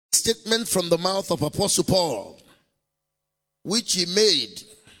statement from the mouth of Apostle Paul, which he made.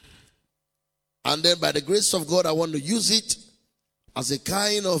 And then by the grace of God, I want to use it as a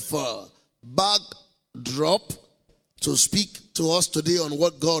kind of backdrop to speak to us today on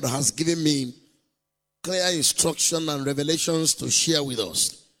what God has given me clear instruction and revelations to share with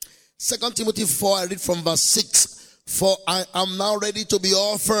us. 2 Timothy 4, I read from verse 6. For I am now ready to be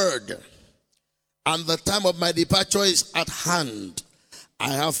offered, and the time of my departure is at hand. I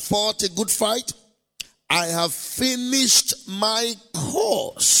have fought a good fight. I have finished my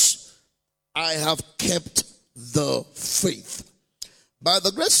course. I have kept the faith. By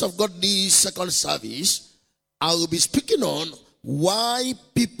the grace of God, this second service, I will be speaking on why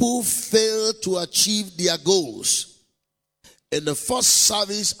people fail to achieve their goals. In the first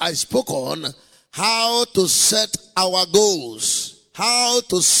service, I spoke on how to set our goals. How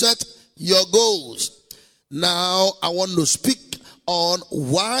to set your goals. Now, I want to speak on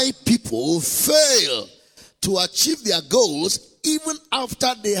why people fail to achieve their goals even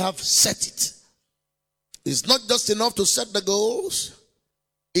after they have set it. It's not just enough to set the goals.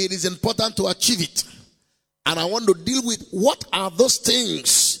 It is important to achieve it. And I want to deal with what are those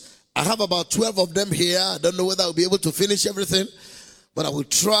things. I have about 12 of them here. I don't know whether I'll be able to finish everything, but I will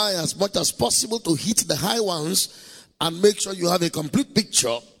try as much as possible to hit the high ones and make sure you have a complete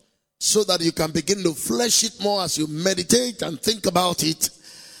picture so that you can begin to flesh it more as you meditate and think about it.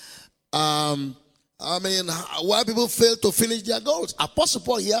 Why people fail to finish their goals. Apostle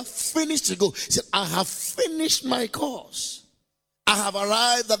Paul here finished the goal. He said, I have finished my course. I have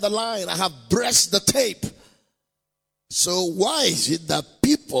arrived at the line. I have breast the tape. So why is it that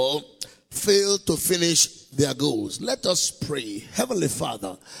people fail to finish their goals? Let us pray. Heavenly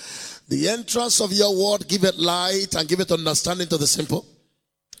Father, the entrance of your word, give it light and give it understanding to the simple.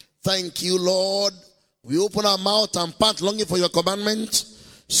 Thank you, Lord. We open our mouth and pant longing for your commandment.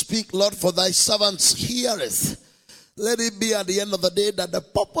 Speak, Lord, for thy servants heareth. Let it be at the end of the day that the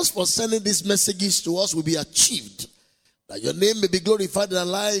purpose for sending these messages to us will be achieved. That your name may be glorified in our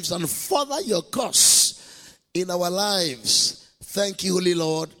lives and further your cause in our lives. Thank you, Holy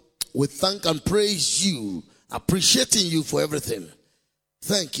Lord. We thank and praise you, appreciating you for everything.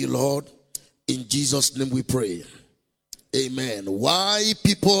 Thank you, Lord. In Jesus' name we pray. Amen. Why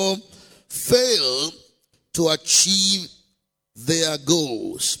people fail to achieve their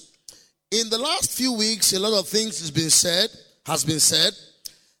goals. In the last few weeks, a lot of things has been said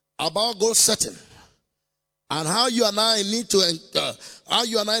about goal setting and how you and I need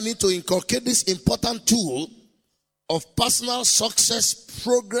to inculcate this important tool of personal success,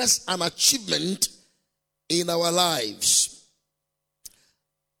 progress, and achievement in our lives.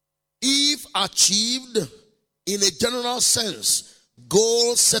 If achieved in a general sense,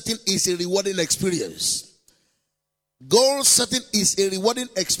 goal setting is a rewarding experience. Goal setting is a rewarding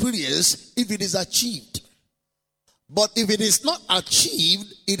experience if it is achieved. But if it is not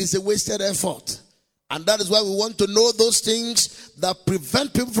achieved, it is a wasted effort. And that is why we want to know those things that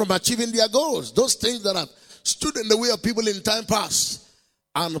prevent people from achieving their goals. Those things that have stood in the way of people in time past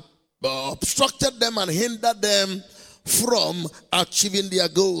and obstructed them and hindered them from achieving their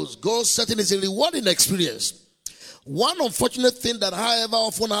goals. Goal setting is a rewarding experience. One unfortunate thing that, however,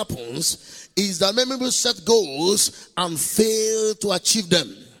 often happens is that many people set goals and fail to achieve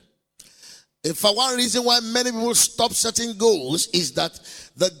them. In fact, one reason why many people stop setting goals is that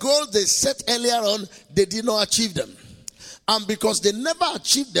the goals they set earlier on, they did not achieve them. And because they never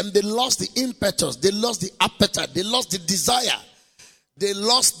achieved them, they lost the impetus, they lost the appetite, they lost the desire. They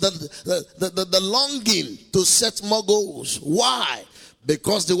lost the longing to set more goals. Why?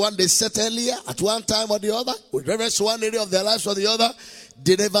 Because the one they set earlier, at one time or the other, with reference to one area of their lives or the other,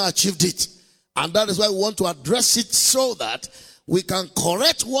 they never achieved it. And that is why we want to address it so that we can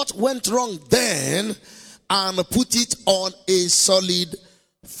correct what went wrong then and put it on a solid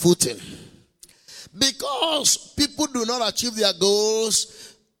footing. Because people do not achieve their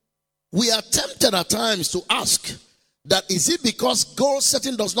goals, we are tempted at times to ask that, is it because goal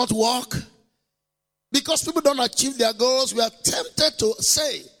setting does not work? Because people don't achieve their goals, we are tempted to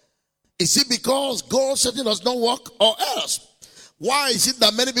say, is it because goal setting does not work, or else? Why is it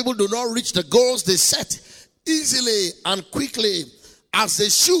that many people do not reach the goals they set easily and quickly as they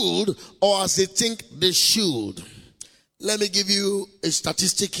should or as they think they should? Let me give you a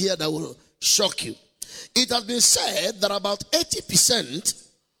statistic here that will shock you. It has been said that about 80%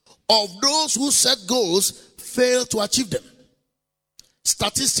 of those who set goals fail to achieve them.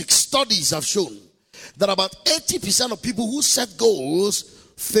 Statistics, studies have shown that about 80% of people who set goals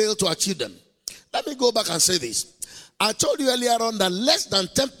fail to achieve them. Let me go back and say this. I told you earlier on that less than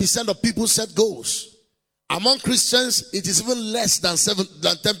 10% of people set goals. Among Christians, it is even less than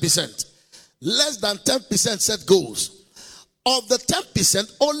 10%. Less than 10% set goals. Of the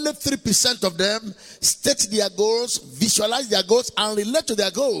 10%, only 3% of them state their goals, visualize their goals, and relate to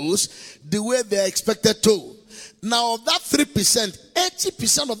their goals the way they are expected to. Now, of that 3%,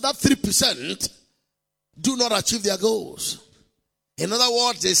 80% of that 3% do not achieve their goals. In other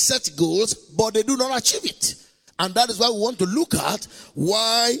words, they set goals, but they do not achieve it. And that is why we want to look at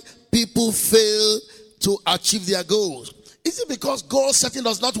why people fail to achieve their goals. Is it because goal setting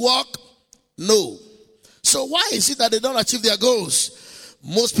does not work? No. So why is it that they don't achieve their goals?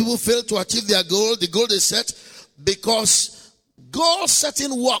 Most people fail to achieve their goal, the goal they set, because goal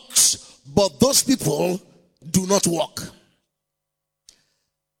setting works, but those people do not work.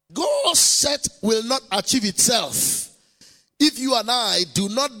 Goal set will not achieve itself if you and I do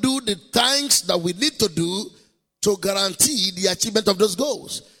not do the things that we need to do to guarantee the achievement of those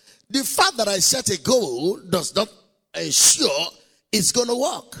goals. The fact that I set a goal does not ensure it's going to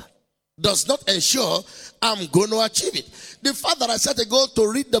work. Does not ensure I'm going to achieve it. The fact that I set a goal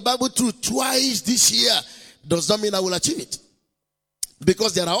to read the Bible through twice this year does not mean I will achieve it.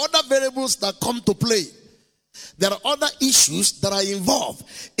 Because there are other variables that come to play. There are other issues that are involved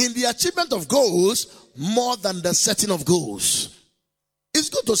in the achievement of goals more than the setting of goals. It's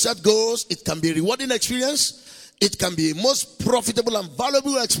good to set goals. It can be a rewarding experience. It can be a most profitable and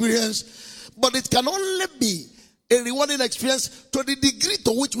valuable experience. But it can only be a rewarding experience to the degree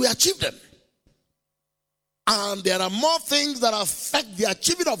to which we achieve them. And there are more things that affect the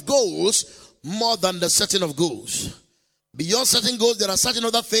achieving of goals more than the setting of goals. Beyond setting goals, there are certain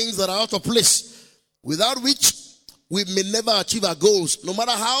other things that are out of place, without which we may never achieve our goals. No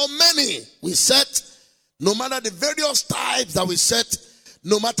matter how many we set, no matter the various types that we set,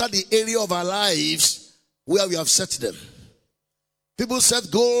 no matter the area of our lives where we have set them. People set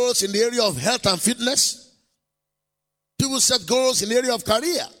goals in the area of health and fitness. People set goals in the area of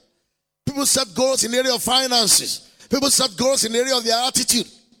career. People set goals in the area of finances. People set goals in the area of their attitude.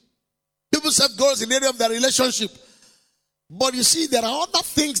 People set goals in the area of their relationship. But you see, there are other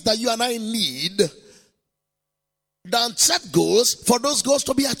things that you and I need than set goals for those goals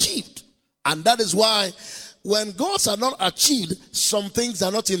to be achieved. And that is why when goals are not achieved, some things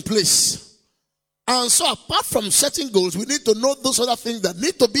are not in place. And so apart from setting goals, we need to know those other things that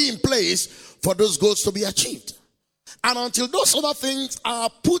need to be in place for those goals to be achieved. And until those other things are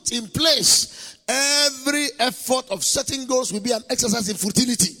put in place, every effort of setting goals will be an exercise in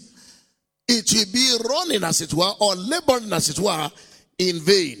futility. It will be running, as it were, or laboring, as it were, in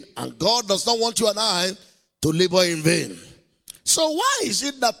vain. And God does not want you and I to labor in vain. So why is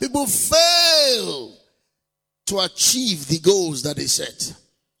it that people fail to achieve the goals that they set?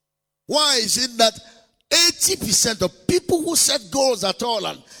 Why is it that 80% of people who set goals at all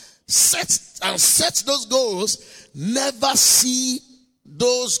and set those goals never see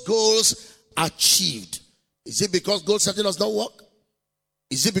those goals achieved? Is it because goal setting does not work?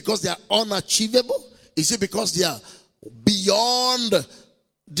 Is it because they are unachievable? Is it because they are beyond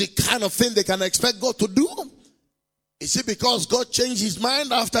the kind of thing they can expect God to do? Is it because God changed his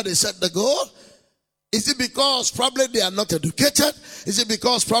mind after they set the goal? Is it because probably they are not educated? Is it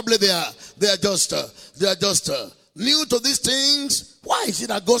because probably they are just new to these things? Why is it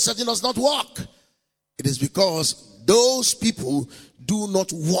that goal setting does not work? It is because those people do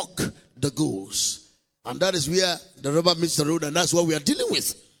not walk the goals. And that is where the rubber meets the road, and that's what we are dealing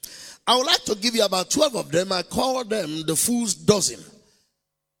with. I would like to give you about 12 of them. I call them the fool's dozen.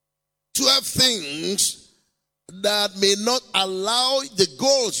 12 things that may not allow the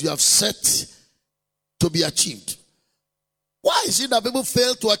goals you have set to be achieved. Why is it that people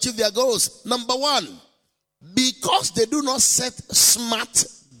fail to achieve their goals? Number one, because they do not set smart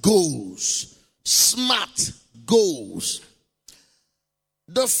goals. Smart goals.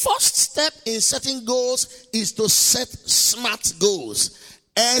 The first step in setting goals is to set SMART goals.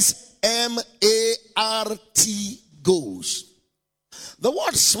 SMART goals. The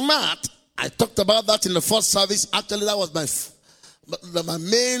word SMART, I talked about that in the first service. Actually, that was my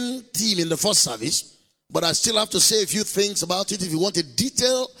main theme in the first service. But I still have to say a few things about it. If you want a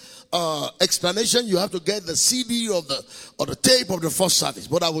detailed explanation, you have to get the CD or the tape of the first service.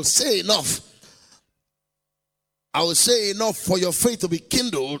 But I will say enough. I will say enough for your faith to be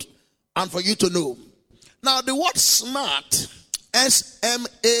kindled and for you to know. Now, the word SMART, S-M-A-R-T,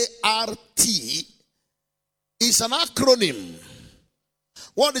 is an acronym.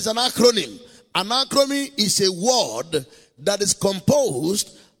 What is an acronym? An acronym is a word that is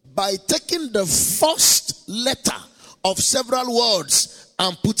composed by taking the first letter of several words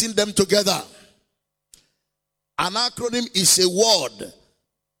and putting them together. An acronym is a word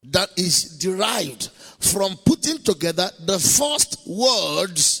that is derived from putting together the first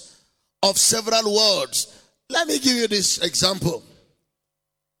words of several words. Let me give you this example.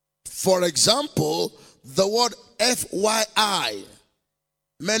 For example, the word FYI.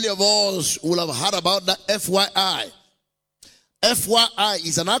 Many of us will have heard about that FYI. FYI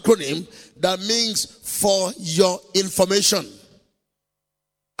is an acronym that means for your information.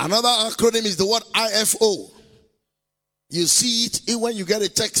 Another acronym is the word IFO. You see it when you get a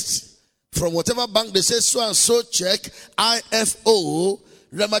text from whatever bank, they say so and so check IFO,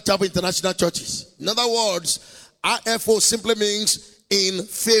 Rhema Chapel International Churches. In other words, IFO simply means in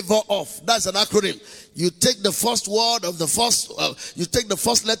favor of. That's an acronym. You take the first word of the first, you take the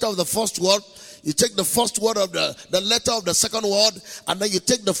first letter of the first word, you take the first word of the letter of the second word, and then you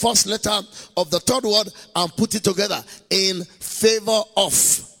take the first letter of the third word and put it together. In favor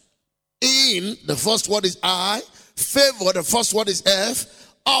of. In, the first word is I. Favor, the first word is F.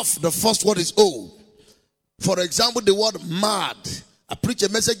 Of, the first word is O. For example, the word mad. I preached a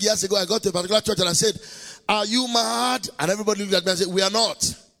message years ago. I got to a particular church and I said, are you mad? And everybody looked at me and said, we are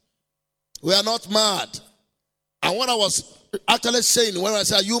not. We are not mad. And what I was actually saying when I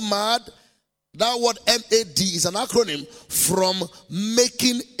said, are you mad? That word MAD is an acronym from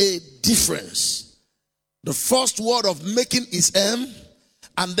making a difference. The first word of making is M,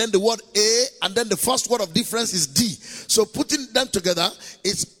 and then the word A, and then the first word of difference is D. So putting them together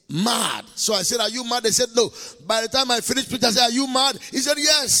is mad. So I said, are you mad? They said no. By the time I finished preaching, I said, are you mad? He said,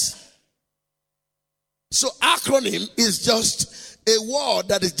 yes. So acronym is just a word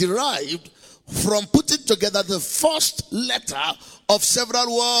that is derived from putting together the first letter of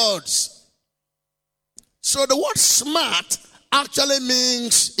several words. So the word smart actually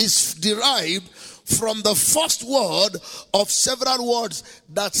means, is derived from the first word of several words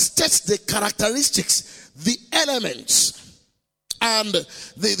that states the characteristics, the elements, and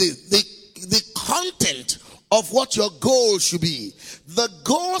the content of what your goal should be. The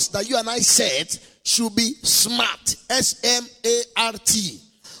goals that you and I set should be SMART. S-M-A-R-T.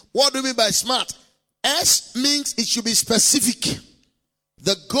 What do you mean by SMART? S means it should be specific.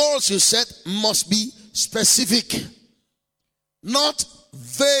 The goals you set must be specific, not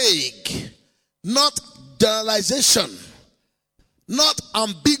vague, not generalization, not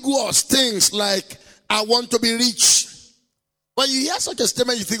ambiguous things like I want to be rich. When you hear such a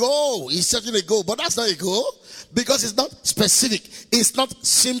statement, you think, oh, he's setting a goal, but that's not a goal because it's not specific, it's not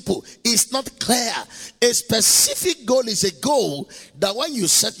simple, it's not clear. A specific goal is a goal that when you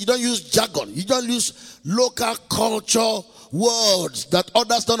set, you don't use jargon, you don't use local culture words that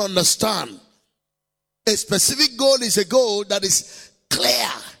others don't understand. A specific goal is a goal that is clear,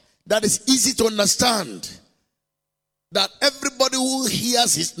 that is easy to understand, that everybody who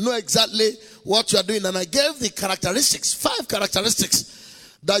hears it know exactly what you are doing. And I gave the characteristics, 5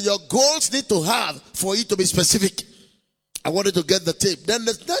 characteristics that your goals need to have for you to be specific. I wanted to get the tape. Then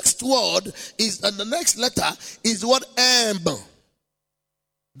the next word is, and the next letter is the word M.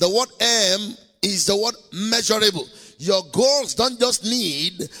 The word M is the word measurable. Your goals don't just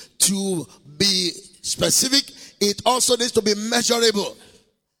need to be specific, it also needs to be measurable.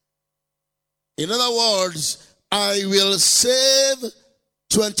 In other words, I will save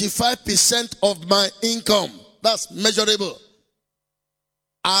 25% of my income. That's measurable.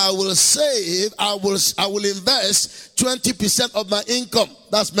 I will save, I will invest 20% of my income.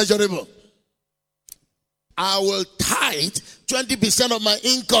 That's measurable. I will tithe 20% of my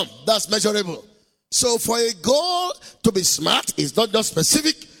income. That's measurable. So for a goal to be smart, it's not just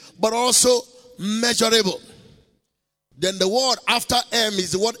specific, but also measurable. Then the word after M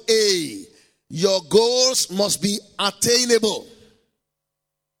is the word A. Your goals must be attainable.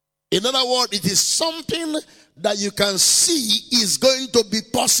 In other words, it is something that you can see is going to be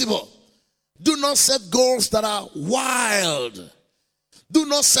possible. Do not set goals that are wild. Do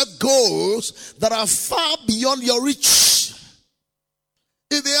not set goals that are far beyond your reach.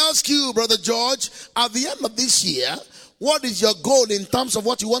 If they ask you, Brother George, at the end of this year, what is your goal in terms of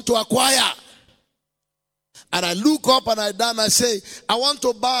what you want to acquire? And I look up and I say, I want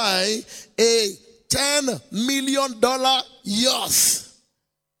to buy a $10 million yacht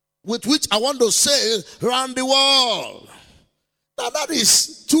with which I want to sail around the world. Now that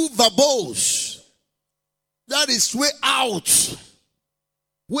is too verbose. That is way out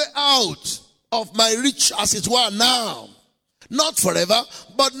of my reach, as it were, now. Not forever,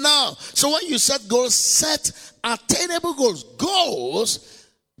 but now. So when you set goals, set attainable goals. Goals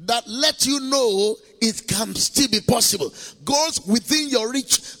that let you know it can still be possible. Goals within your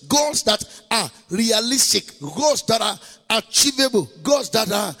reach. Goals that are realistic. Goals that are achievable. Goals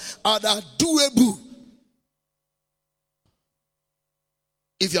that are doable.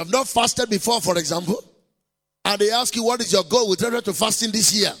 If you have not fasted before, for example, and they ask you, what is your goal with regard to fasting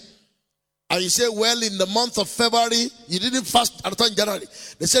this year? And you say, well, in the month of February, you didn't fast at the time in January.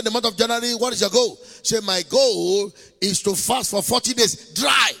 They say, in the month of January, what is your goal? Say, my goal is to fast for 40 days,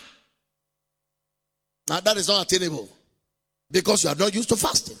 dry. Now, that is not attainable because you are not used to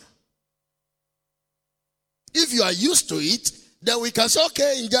fasting. If you are used to it, then we can say,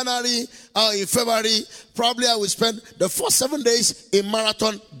 okay, in January or in February, probably I will spend the first 7 days in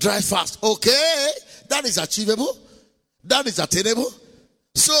marathon dry fast. Okay, that is achievable. That is attainable.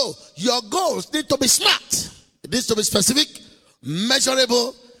 So your goals need to be smart. It needs to be specific,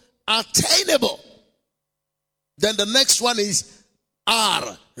 measurable, attainable. Then the next one is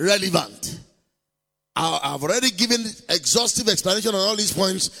are relevant. I've already given exhaustive explanation on all these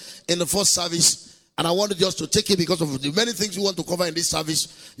points in the first service. And I wanted just to take it because of the many things we want to cover in this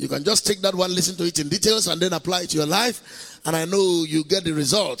service. You can just take that one, listen to it in details, and then apply it to your life. And I know you get the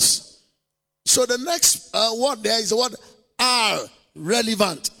results. So the next word there is the word are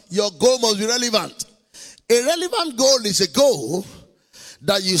relevant. Your goal must be relevant. A relevant goal is a goal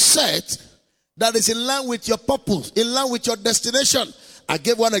that you set that is in line with your purpose, in line with your destination. I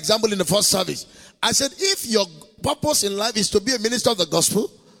gave one example in the first service. I said, if your purpose in life is to be a minister of the gospel,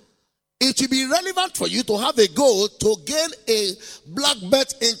 it will be relevant for you to have a goal to gain a black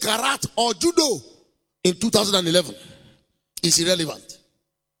belt in karate or judo in 2011. It's irrelevant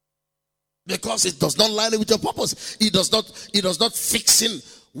because it does not line with your purpose. It does not fix in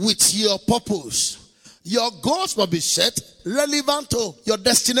with your purpose. Your goals must be set relevant to your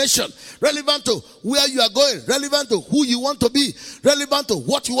destination, relevant to where you are going, relevant to who you want to be, relevant to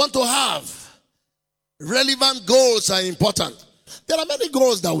what you want to have. Relevant goals are important. There are many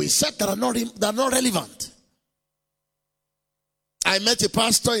goals that we set that are not relevant. I met a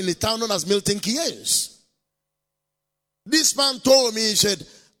pastor in a town known as Milton Keynes. This man told me, he said,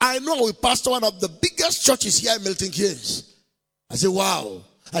 I know we pastor one of the biggest churches here in Milton Keynes. I said, wow.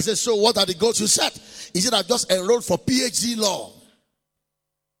 I said, so what are the goals you set? He said, I've just enrolled for PhD law.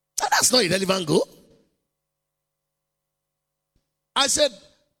 That's not a relevant goal. I said,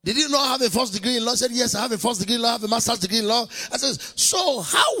 did you not have a first degree in law? I said, yes, I have a first degree in law, I have a master's degree in law. I said, so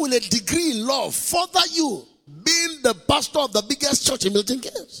how will a degree in law further you being the pastor of the biggest church in Milton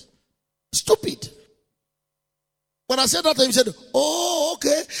Keynes? Stupid. When I said that to him, he said, oh,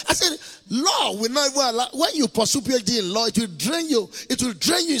 okay. I said, law will not even allow, when you pursue PhD in law, it will drain you. It will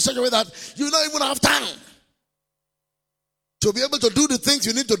drain you in such a way that you will not even have time to be able to do the things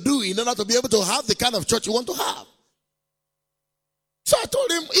you need to do in order to be able to have the kind of church you want to have. So I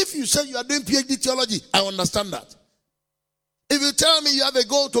told him, if you say you are doing PhD theology, I understand that. If you tell me you have a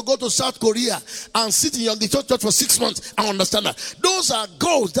goal to go to South Korea and sit in the church for 6 months, I understand that. Those are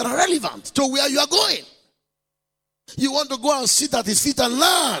goals that are relevant to where you are going. You want to go and sit at his feet and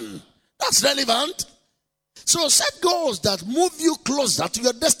learn. That's relevant. So set goals that move you closer to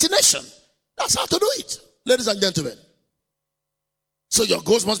your destination. That's how to do it, ladies and gentlemen. So your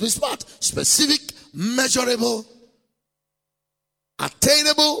goals must be smart, specific, measurable,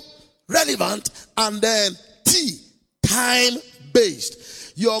 attainable, relevant, and then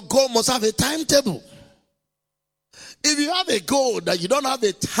time-based. Your goal must have a timetable. If you have a goal that you don't have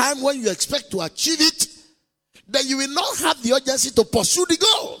a time when you expect to achieve it, then you will not have the urgency to pursue the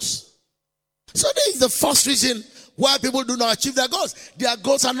goals. So this is the first reason why people do not achieve their goals. Their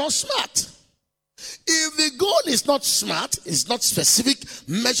goals are not smart. If the goal is not smart, it's not specific,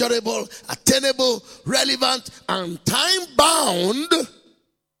 measurable, attainable, relevant, and time-bound,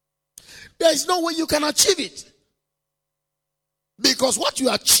 there is no way you can achieve it. Because what you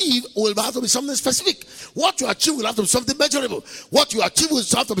achieve will have to be something specific. What you achieve will have to be something measurable. What you achieve will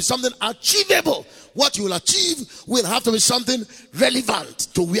have to be something achievable. What you will achieve will have to be something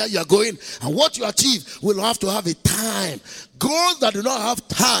relevant to where you are going. And what you achieve will have to have a time. Goals that do not have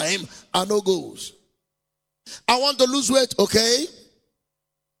time are no goals. I want to lose weight, okay?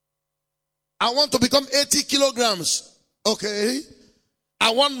 I want to become 80 kilograms, okay? I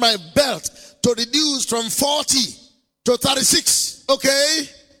want my belt to reduce from 40 to 36, okay?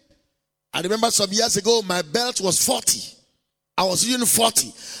 I remember some years ago, my belt was 40. I was using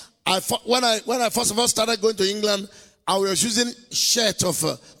 40. When I first of all started going to England, I was using shirt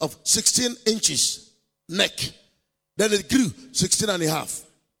of 16 inches neck. Then it grew 16 and a half.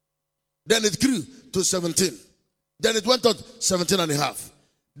 Then it grew to 17. Then it went on 17 and a half.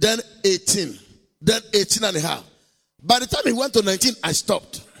 Then 18. Then 18 and a half. By the time it went to 19, I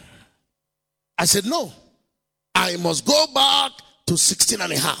stopped. I said, no. I must go back to 16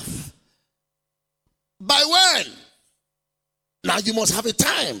 and a half. By when? Now you must have a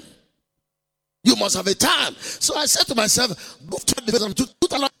time. You must have a time. So I said to myself, go to the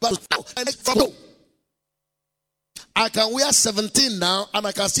I can wear 17 now and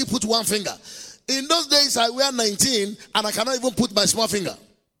I can still put one finger. In those days, I wear 19 and I cannot even put my small finger.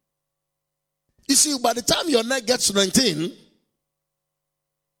 You see, by the time your neck gets to 19,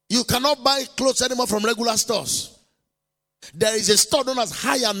 you cannot buy clothes anymore from regular stores. There is a store known as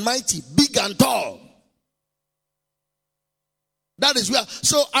High and Mighty, big and tall. That is where.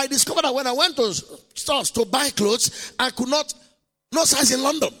 So I discovered that when I went to stores to buy clothes, I could not, no size in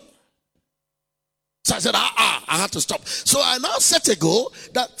London. So I said, I had to stop. So I now set a goal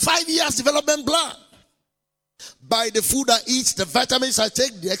that 5 years development plan. By the food I eat, the vitamins I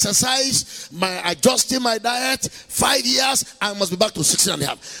take, the exercise, my adjusting my diet, 5 years, I must be back to 16 and a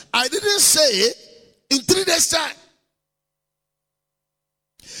half. I didn't say in 3 days' time.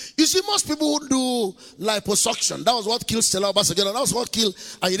 You see, most people who do liposuction, that was what killed Stella Obasanjo, and that was what killed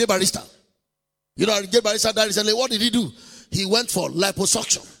Ayinde Barrister. You know, Ayinde Barrister died recently. What did he do? He went for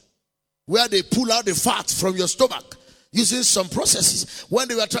liposuction, where they pull out the fat from your stomach using some processes. When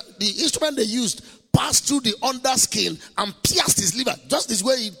they were the instrument they used passed through the underskin and pierced his liver, just this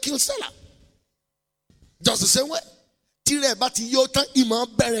way he killed Stella. Just the same way.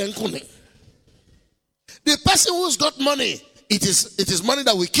 The person who's got money, it is money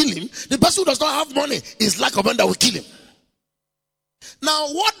that will kill him. The person who does not have money is lack of money that will kill him. Now,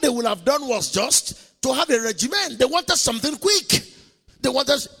 what they would have done was just to have a regimen. They wanted something quick. They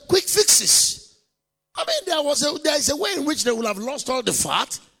wanted quick fixes. I mean, there is a way in which they would have lost all the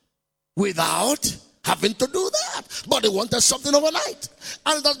fat without having to do that. But they wanted something overnight.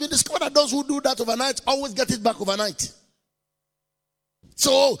 And it has been discovered that those who do that overnight always get it back overnight.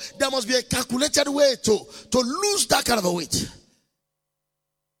 So there must be a calculated way to lose that kind of a weight.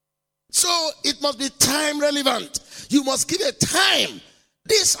 So it must be time relevant. You must give a time.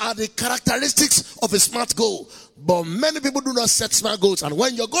 These are the characteristics of a smart goal. But many people do not set smart goals. And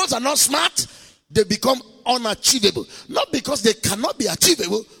when your goals are not smart, they become unachievable. Not because they cannot be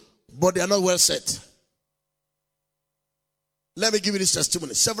achievable, but they are not well set. Let me give you this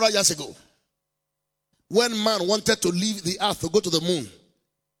testimony. Several years ago, when man wanted to leave the earth to go to the moon,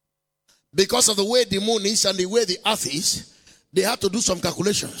 because of the way the moon is and the way the earth is, they had to do some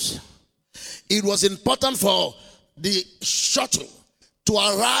calculations. It was important for the shuttle to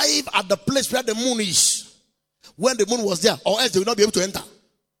arrive at the place where the moon is when the moon was there, or else they will not be able to enter.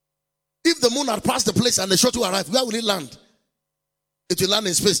 If the moon had passed the place and the shuttle arrived, where will it land? It will land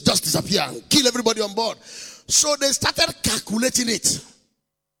in space, just disappear and kill everybody on board. So they started calculating it.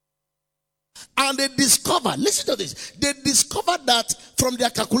 And they discovered, listen to this, they discovered that from their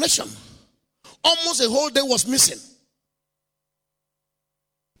calculation, almost a whole day was missing.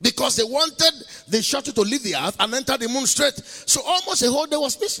 Because they wanted the shuttle to leave the earth and enter the moon straight. So almost a whole day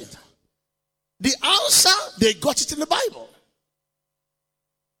was missing. The answer, they got it in the Bible.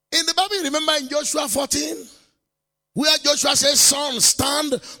 In the Bible, remember in Joshua 14, where Joshua says, sun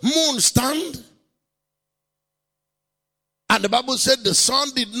stand, moon stand. And the Bible said the sun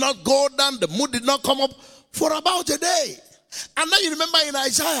did not go down, the moon did not come up for about a day. And then you remember in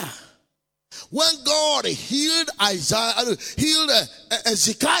Isaiah, when God healed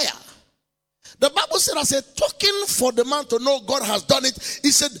Ezekiah, the Bible said as a token for the man to know God has done it,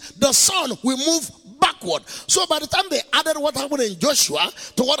 he said the sun will move backward. So by the time they added what happened in Joshua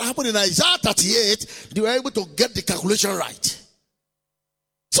to what happened in Isaiah 38, they were able to get the calculation right.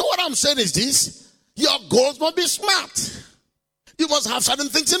 So what I'm saying is this: your goals must be smart. You must have certain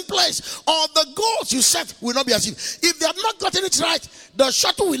things in place, or the goals you set will not be achieved. If they have not gotten it right, the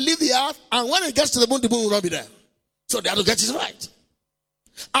shuttle will leave the earth, and when it gets to the moon will not be there. So they have to get it right.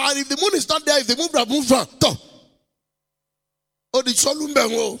 And if the moon is not there, if the moon have moved on, oh, the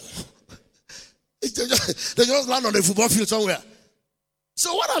Solumbengo, they just land on the football field somewhere.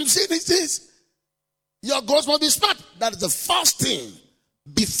 So what I'm saying is this: your goals must be smart. That is the first thing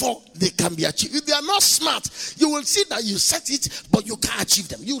before they can be achieved. If they are not smart, you will see that you set it, but you can't achieve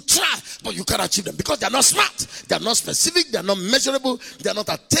them. You try, but you can't achieve them because they are not smart. They are not specific. They are not measurable. They are not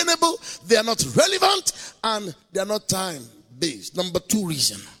attainable. They are not relevant, and they are not time-based. Number 2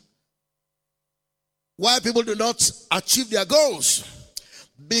 reason why people do not achieve their goals: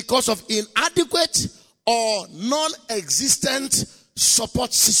 because of inadequate or non-existent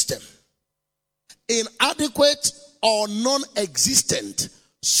support system. Inadequate or non-existent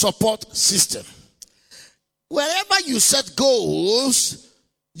support system. Wherever you set goals,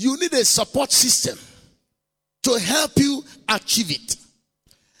 you need a support system to help you achieve it.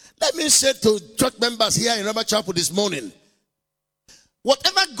 Let me say to church members here in Rama Chapel this morning,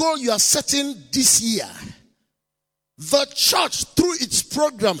 whatever goal you are setting this year, the church, through its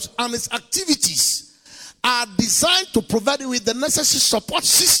programs and its activities, are designed to provide you with the necessary support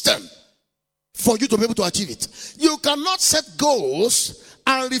system for you to be able to achieve it. You cannot set goals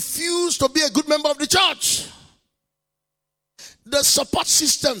and refuse to be a good member of the church. The support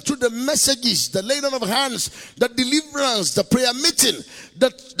system through the messages, the laying on of hands, the deliverance, the prayer meeting,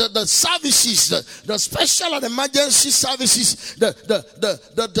 the services, the special and emergency services,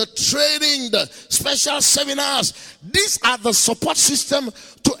 the training, the special seminars. These are the support system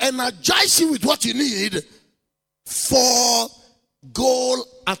to energize you with what you need for goal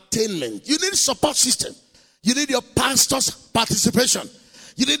attainment. You need support system. You need your pastor's participation.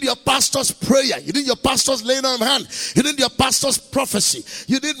 You need your pastor's prayer. You need your pastor's laying on of hand. You need your pastor's prophecy.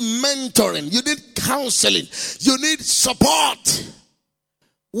 You need mentoring. You need counseling. You need support.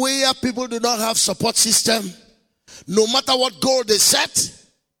 Where people do not have support system, no matter what goal they set,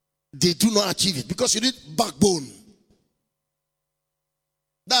 they do not achieve it, because you need backbone.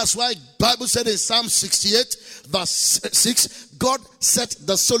 That's why Bible said in Psalm 68 verse 6, God set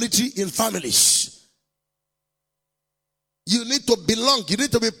the solitary in families. You need to belong. You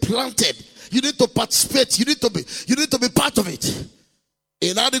need to be planted. You need to participate. You need to be part of it.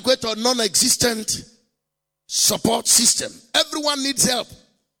 Inadequate or non-existent support system. Everyone needs help.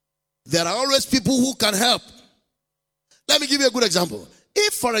 There are always people who can help. Let me give you a good example.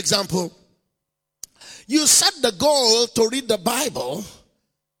 If, for example, you set the goal to read the Bible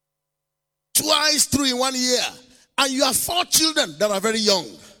twice through in 1 year, and you have 4 children that are very young,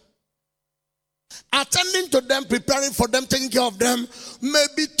 attending to them, preparing for them, taking care of them may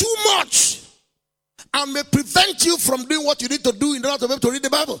be too much and may prevent you from doing what you need to do in order to be able to read the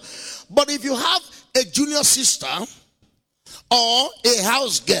Bible. But if you have a junior sister or a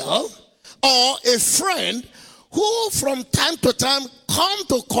house girl or a friend who from time to time come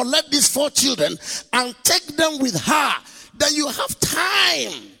to collect these 4 children and take them with her, then you have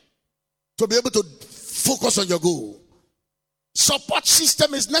time to be able to focus on your goal. Support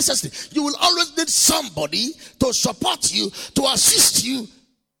system is necessary. You will always need somebody to support you, to assist you,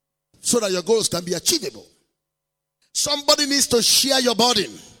 so that your goals can be achievable. Somebody needs to share your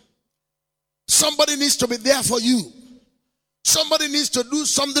burden. Somebody needs to be there for you. Somebody needs to do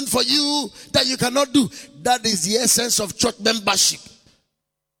something for you that you cannot do. That is the essence of church membership.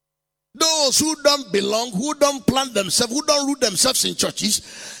 Those who don't belong, who don't plant themselves, who don't root themselves in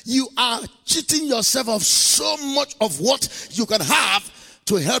churches, you are cheating yourself of so much of what you can have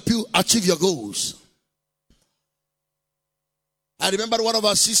to help you achieve your goals. I remember one of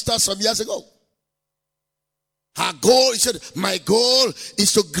our sisters some years ago. Her goal, she said, my goal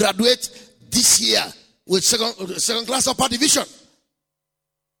is to graduate this year with second class upper division.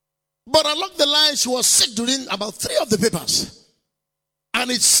 But along the line, she was sick during about 3 of the papers. And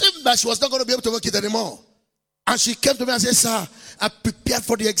it seemed that she was not going to be able to make it anymore. And she came to me and said, sir, I prepared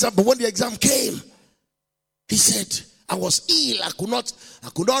for the exam. But when the exam came, he said, I was ill. I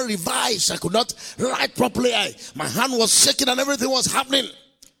could not revise. I could not write properly. My hand was shaking and everything was happening.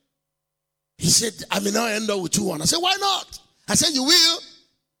 He said, I may now end up with 2-1. I said, why not? I said, you will?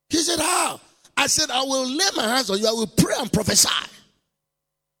 He said, how? I said, I will lay my hands on you. I will pray and prophesy.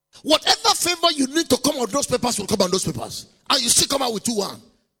 Whatever favor you need to come on those papers will come on those papers. And you still come out with 2-1.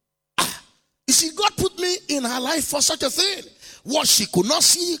 You see, God put me in her life for such a thing. What she could not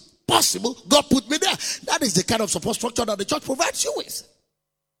see possible, God put me there. That is the kind of support structure that the church provides you with.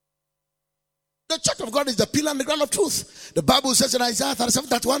 The church of God is the pillar and the ground of truth. The Bible says in Isaiah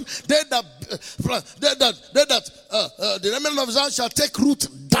 37:1, the remnant of Zion shall take root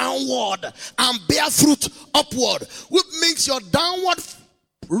downward and bear fruit upward. Which means your downward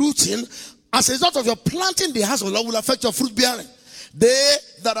rooting, as a result of your planting the house of the Lord, will affect your fruit bearing. They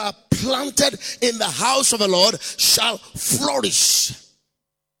that are planted in the house of the Lord shall flourish.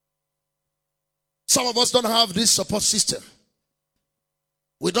 Some of us don't have this support system.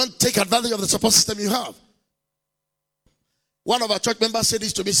 We don't take advantage of the support system you have. One of our church members said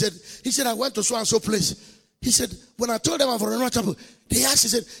this to me. He said, I went to so and so place. He said, when I told them I'm from Renewal Chapel, they asked, he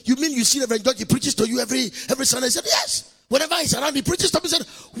said, you mean you see Reverend George, he preaches to you every Sunday? He said, yes. Whenever he's around, he preaches to me. He said,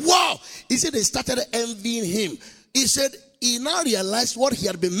 wow. He said they started envying him. He said he now realized what he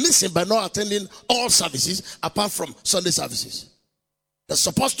had been missing by not attending all services apart from Sunday services. The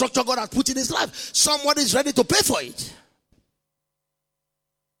support structure God had put in his life, someone is ready to pay for it.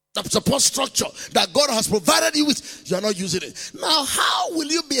 The support structure that God has provided you with, you are not using it. Now, how will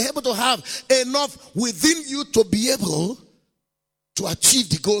you be able to have enough within you to be able to achieve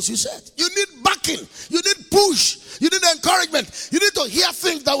the goals you set? You need backing. You need push. You need encouragement. You need to hear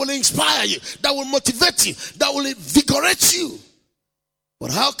things that will inspire you, that will motivate you, that will invigorate you.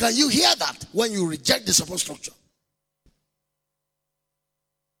 But how can you hear that when you reject the support structure?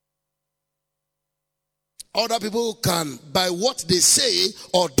 Other people can, by what they say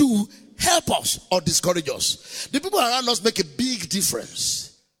or do, help us or discourage us. The people around us make a big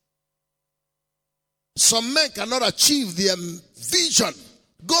difference. Some men cannot achieve their vision,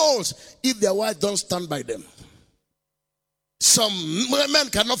 goals, if their wife don't stand by them. Some men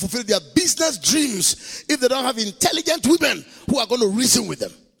cannot fulfill their business dreams if they don't have intelligent women who are going to reason with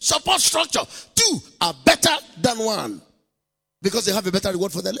them. Support structure. 2 are better than 1 because they have a better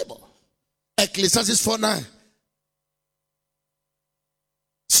reward for their labor. Ecclesiastes 4:9.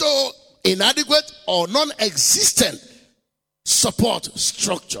 So, inadequate or non-existent support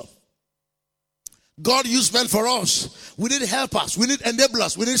structure. God used men for us. We need helpers. We need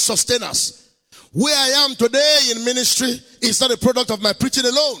enablers. We need sustainers. Where I am today in ministry is not a product of my preaching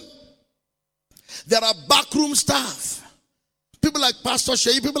alone. There are backroom staff. People like Pastor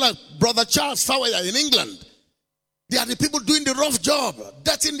Shea, people like Brother Charles Fawaya in England. They are the people doing the rough job,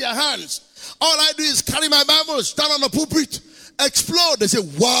 dirt in their hands. All I do is carry my Bible, stand on the pulpit, explode. They say,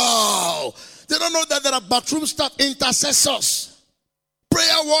 wow. They don't know that there are backroom staff, intercessors,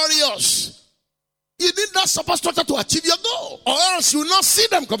 prayer warriors. You need that support structure to achieve your goal, or else you will not see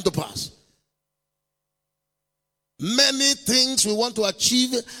them come to pass. Many things we want to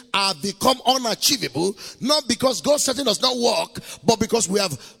achieve are become unachievable, not because God's setting does not work, but because we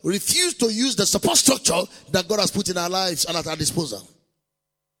have refused to use the support structure that God has put in our lives and at our disposal.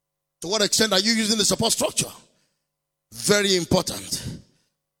 To what extent are you using the support structure? Very important.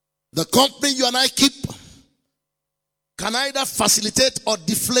 The company you and I keep can either facilitate or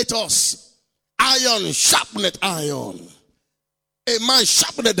deflate us. Iron sharpeneth iron. A man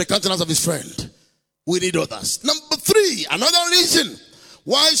sharpeneth the countenance of his friend. We need others. Number 3, another reason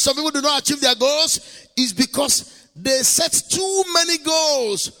why some people do not achieve their goals is because they set too many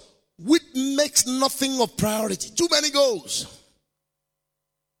goals, which makes nothing of priority. Too many goals.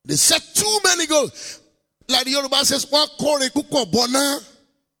 They set too many goals. Like the Yoruba says,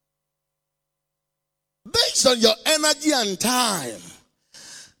 based on your energy and time,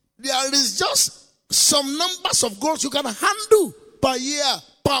 there is just some numbers of goals you can handle per year,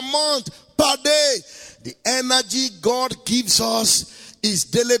 per month, per day. The energy God gives us is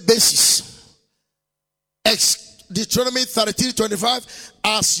daily basis. Deuteronomy 33:25.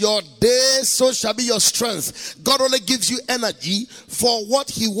 As your day, so shall be your strength. God only gives you energy for what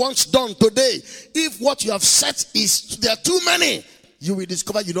he wants done today. If what you have set is, there are too many, you will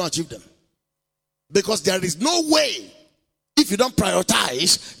discover you don't achieve them. Because there is no way, if you don't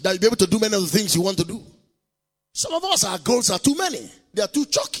prioritize, that you'll be able to do many of the things you want to do. Some of us, our goals are too many. They are too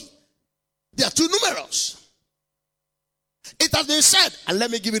chalky. They are too numerous. It has been said, and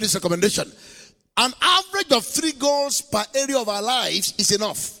let me give you this recommendation. An average of 3 goals per area of our lives is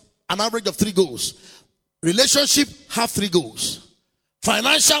enough. An average of 3 goals. Relationship, have 3 goals.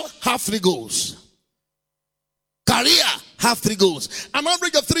 Financial, have 3 goals. Career, have 3 goals. An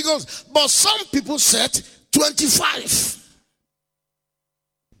average of 3 goals. But some people set 25.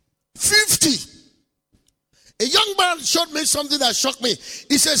 50. A young man showed me something that shocked me.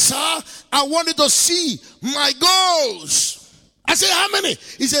 He said, sir, I wanted to see my goals. I said, how many?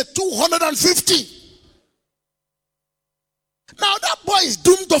 He said, 250. Now that boy is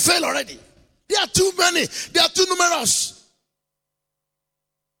doomed to fail already. There are too many. They are too numerous.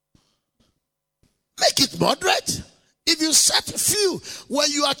 Make it moderate. If you set few,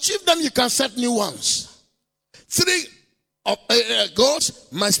 when you achieve them, you can set new ones. 3 goals,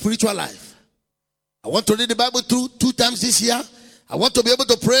 my spiritual life. I want to read the Bible 2 times this year. I want to be able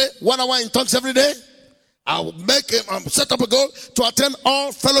to pray 1 hour in tongues every day. I'll set up a goal to attend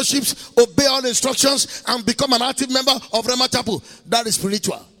all fellowships, obey all instructions, and become an active member of Rema Chapel. That is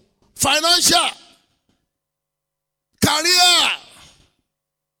spiritual. Financial. Career.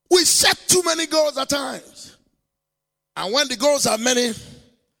 We set too many goals at times. And when the goals are many,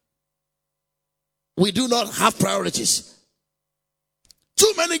 we do not have priorities.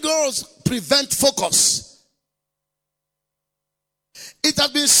 Too many goals prevent focus. It has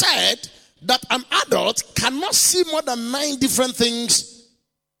been said that an adult cannot see more than 9 different things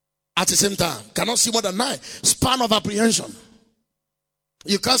at the same time. Cannot see more than 9. Span of apprehension.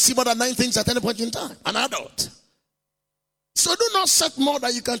 You can't see more than 9 things at any point in time. An adult. So do not set more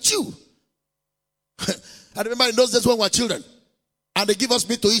than you can chew. I remember in those days when we were children, and they give us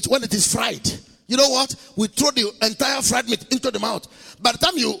meat to eat when it is fried. You know what? We throw the entire fried meat into the mouth. By the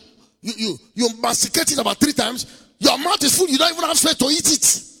time you masticate it about 3 times, your mouth is full. You don't even have space to eat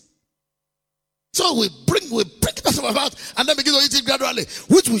it. So we break it out of our mouth and then begin to eat it gradually,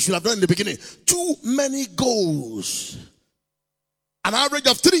 which we should have done in the beginning. Too many goals. An average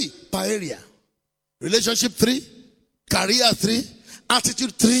of 3 per area. Relationship 3, career 3,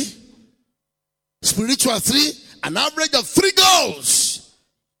 attitude 3, spiritual 3, an average of 3 goals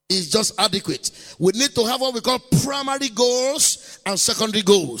is just adequate. We need to have what we call primary goals and secondary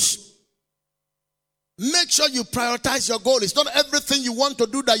goals. Make sure you prioritize your goal. It's not everything you want to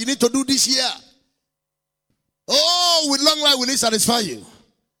do that you need to do this year. Oh, with long life will it satisfy you?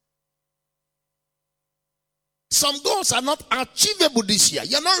 Some goals are not achievable this year.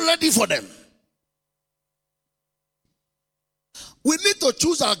 You're not ready for them. We need to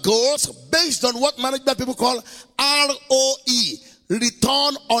choose our goals based on what management people call ROE,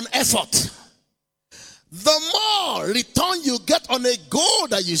 return on effort. The more return you get on a goal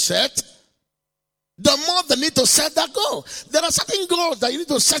that you set, the more the need to set that goal. There are certain goals that you need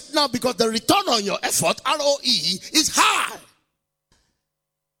to set now because the return on your effort, ROE, is high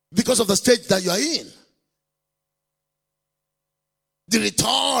because of the stage that you are in. The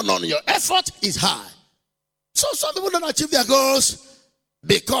return on your effort is high. So some people don't achieve their goals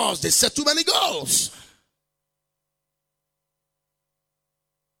because they set too many goals.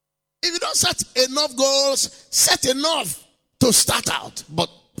 If you don't set enough goals, set enough to start out. But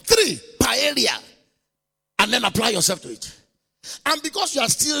 3 per area. And then apply yourself to it. And because you are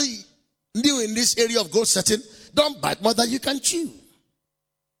still new in this area of goal setting, don't bite more than you can chew.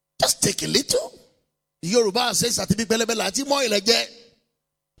 Just take a little. Yoruba says, start with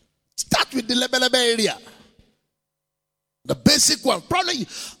the lebelebe area. The basic one. Probably,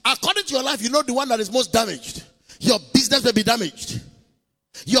 according to your life, you know the one that is most damaged. Your business may be damaged.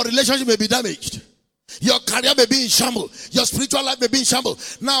 Your relationship may be damaged. Your career may be in shambles. Your spiritual life may be in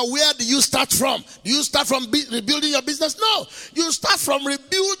shambles. Now, where do you start from? Do you start from rebuilding your business? No. You start from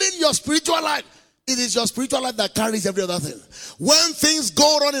rebuilding your spiritual life. It is your spiritual life that carries every other thing. When things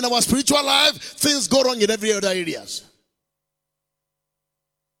go wrong in our spiritual life, things go wrong in every other areas.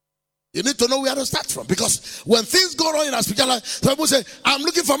 You need to know where to start from. Because when things go wrong in our spiritual life, some people say, I'm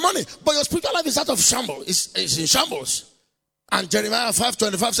looking for money. But your spiritual life is out of shambles. It's in shambles. And Jeremiah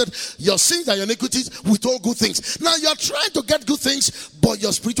 5:25 said, your sins and your iniquities with all good things. Now you're trying to get good things, but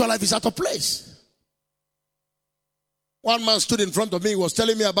your spiritual life is out of place. One man stood in front of me, was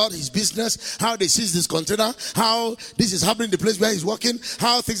telling me about his business, how they seized this container, how this is happening in the place where he's working,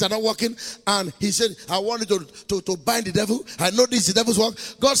 how things are not working. And he said, I wanted to bind the devil. I know this is the devil's work.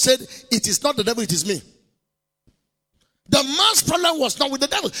 God said, it is not the devil, it is me. The man's problem was not with the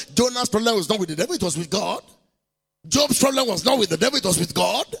devil. Jonah's problem was not with the devil, it was with God. Job's problem was not with the devil, it was with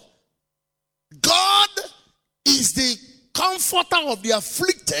God. God is the comforter of the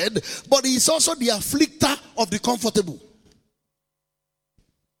afflicted, but he is also the afflicter of the comfortable.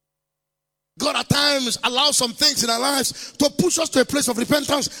 God at times allows some things in our lives to push us to a place of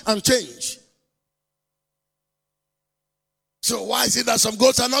repentance and change. So why is it that some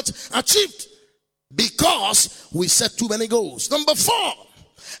goals are not achieved? Because we set too many goals. Number 4,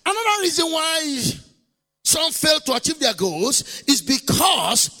 another reason why some fail to achieve their goals is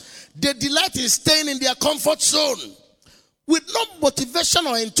because they delight in staying in their comfort zone with no motivation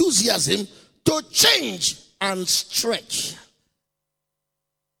or enthusiasm to change and stretch.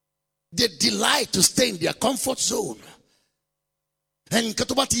 They delight to stay in their comfort zone. And now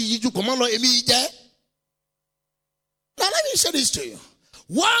let me say this to you.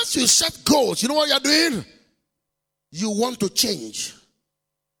 Once you set goals, you know what you're doing? You want to change.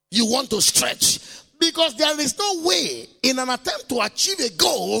 You want to stretch. Because there is no way in an attempt to achieve a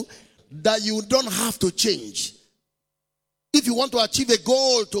goal that you don't have to change. If you want to achieve a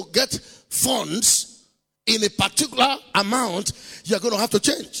goal to get funds in a particular amount, you're going to have to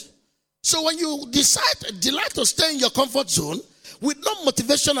change. So when you delight to stay in your comfort zone with no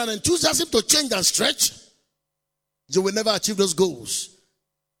motivation and enthusiasm to change and stretch, you will never achieve those goals.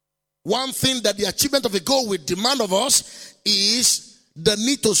 One thing that the achievement of a goal will demand of us is the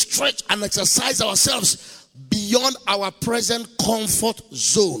need to stretch and exercise ourselves beyond our present comfort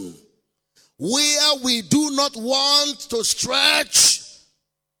zone. Where we do not want to stretch,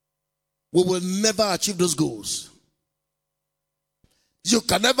 we will never achieve those goals. You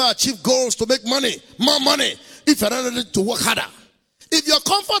can never achieve goals to make money, more money, if you're not ready to work harder. If your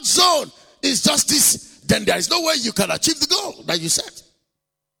comfort zone is just this, then there is no way you can achieve the goal that you set.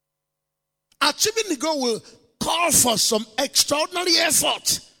 Achieving the goal will call for some extraordinary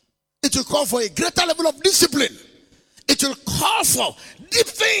effort. It will call for a greater level of discipline. It will call for deep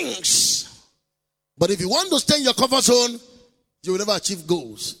things. But if you want to stay in your comfort zone, you will never achieve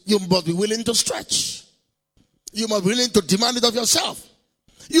goals. You must be willing to stretch. You must be willing to demand it of yourself.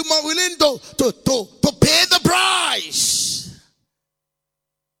 You must be willing to pay the price.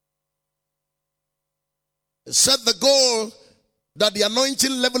 Set the goal that the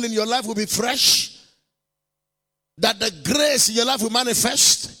anointing level in your life will be fresh, that the grace in your life will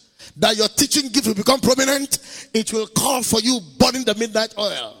manifest, that your teaching gift will become prominent. It will call for you burning the midnight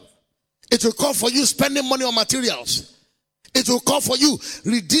oil. It will call for you spending money on materials. It will call for you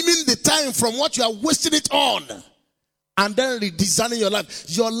redeeming the time from what you are wasting it on. And then redesigning your life.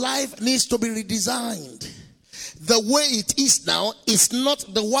 Your life needs to be redesigned. The way it is now is not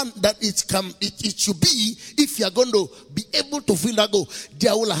the one that it should be if you are going to be able to feel that goal.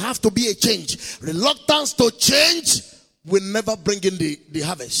 There will have to be a change. Reluctance to change will never bring in the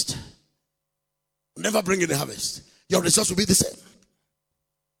harvest. Never bring in the harvest. Your results will be the same.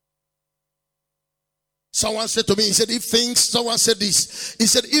 Someone said to me, someone said this. He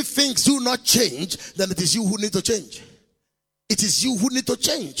said, if things do not change, then it is you who need to change. It is you who need to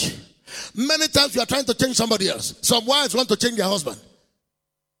change. Many times you are trying to change somebody else. Some wives want to change their husband.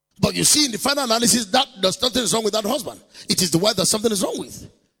 But you see in the final analysis that there's nothing wrong with that husband. It is the wife that something is wrong with.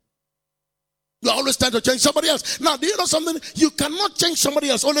 You are always trying to change somebody else. Now, do you know something? You cannot change somebody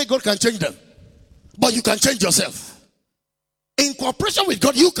else. Only God can change them. But you can change yourself. In cooperation with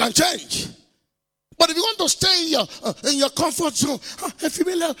God, you can change. But if you want to stay in your comfort zone,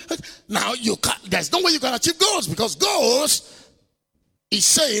 now you can't. There's no way you can achieve goals, because goals is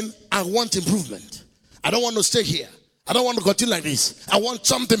saying, I want improvement. I don't want to stay here. I don't want to continue like this. I want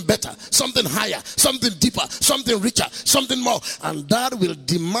something better, something higher, something deeper, something richer, something more. And that will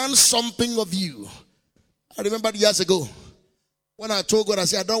demand something of you. I remember years ago, when I told God, I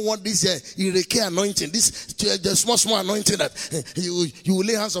said, I don't want this Ireke anointing, this the small anointing that you will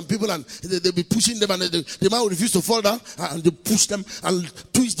lay hands on people and they'll be pushing them, and the man will refuse to fall down, and they push them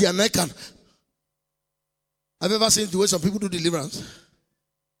and twist their neck. And I've ever seen the way some people do deliverance.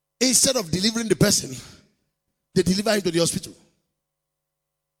 Instead of delivering the person, they deliver him to the hospital.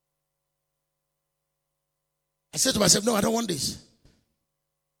 I said to myself, no, I don't want this.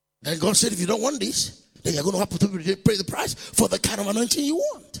 Then God said, if you don't want this, then you're going to have to pay the price for the kind of anointing you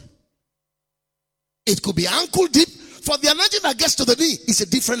want. It could be ankle deep. For the anointing that gets to the knee, it's a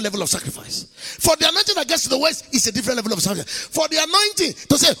different level of sacrifice. For the anointing that gets to the waist, it's a different level of sacrifice. For the anointing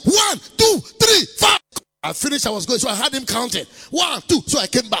to say 1, 2, 3, 4. I finished, I was going, so I had him counting. 1, 2, so I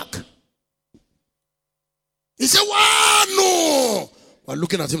came back. He said, 1, no. I'm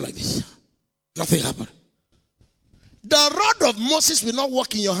looking at him like this. Nothing happened. The rod of Moses will not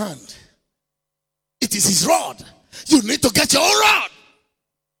work in your hand. It is his rod. You need to get your own rod.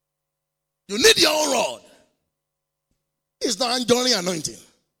 You need your own rod. It's not only anointing.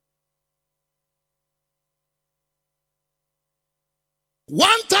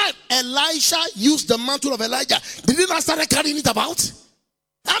 One time, Elisha used the mantle of Elijah. Did he not start carrying it about?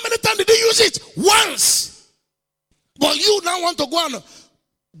 How many times did he use it? Once. But you now want to go and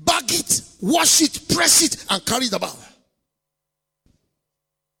bag it, wash it, press it, and carry it about.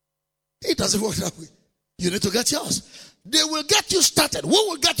 It doesn't work that way. You need to get yours. They will get you started. We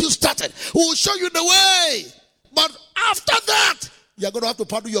will get you started. We will show you the way. But after that, you're going to have to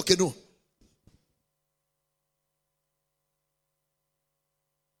paddle your canoe.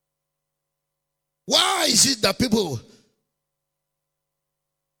 Why is it that people,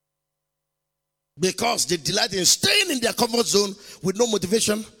 because they delight in staying in their comfort zone with no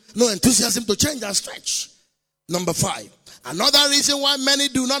motivation, no enthusiasm to change and stretch? Number 5. Another reason why many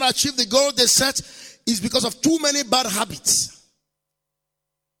do not achieve the goal they set is because of too many bad habits.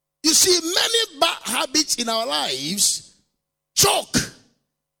 You see, many bad habits in our lives choke.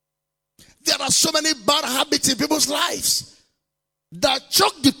 There are so many bad habits in people's lives that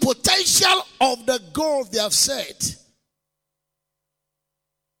choke the potential of the goal they have set.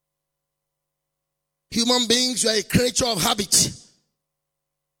 Human beings, you are a creature of habit.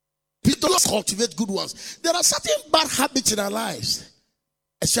 People don't cultivate good ones. There are certain bad habits in our lives,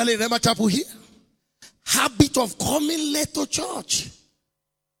 especially in Rema Chapel here. Habit of coming late to church.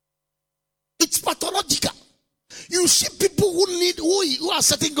 It's pathological. You see people who are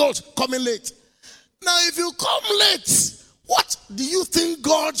setting goals coming late. Now, if you come late, what do you think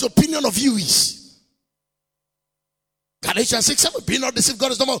God's opinion of you is? Galatians 6:7. Be not deceived,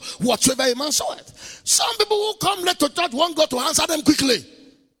 God is no more whatsoever a man soweth. Some people who come late to church want God to answer them quickly.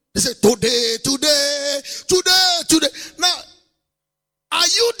 They say, today. Now, are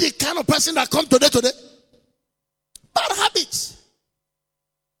you the kind of person that come today? Bad habits.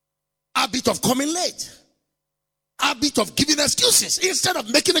 Habit of coming late. Habit of giving excuses instead of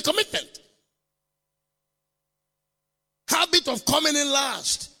making a commitment. Habit of coming in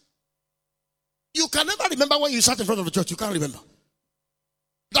last. You can never remember when you sat in front of the church. You can't remember.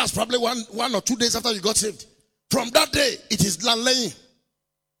 That's probably one or 2 days after you got saved. From that day, it is laying.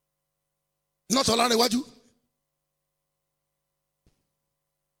 Not Olanewaju.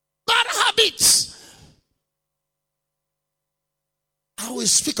 Bad habits. I will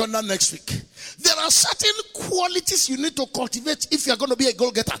speak on that next week. There are certain qualities you need to cultivate if you are going to be a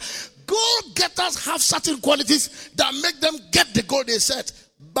goal getter. goal getters have certain qualities that make them get the goal they set.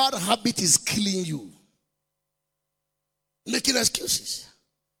 Bad habit is killing you. Making excuses.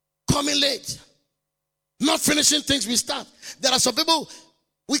 Coming late. Not finishing things we start. There are some people,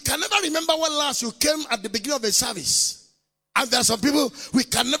 we can never remember when last you came at the beginning of a service. And there are some people, we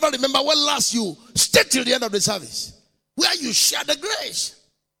can never remember when last you stayed till the end of the service. Where you share the grace.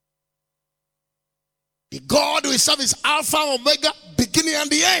 The God we serve is Alpha, Omega, beginning and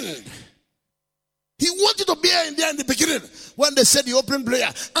the end. He wants you to be there in the beginning when they say the opening prayer,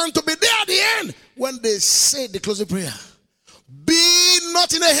 and to be there at the end when they say the closing prayer. Be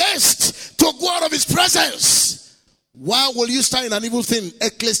not in a haste to go out of his presence. Why will you stand in an evil thing?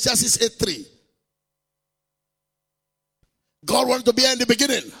 Ecclesiastes 8:3. God wanted to be here in the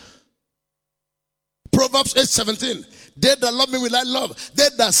beginning. Proverbs 8:17. They that love me will I love. They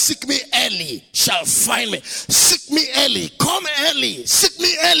that seek me early shall find me. Seek me early. Come early. Seek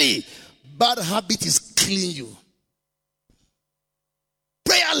me early. Bad habit is killing you.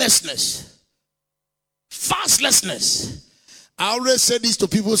 Prayerlessness. Fastlessness. I always say this to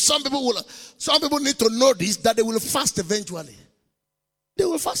people. Some people need to know this, that they will fast eventually. They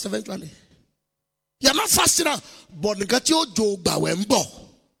will fast eventually. You're not fasting now, but you got your job. I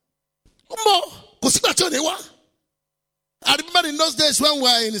remember in those days when we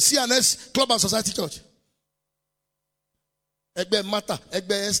were in the CNS Club and Society Church. Egbe Mata,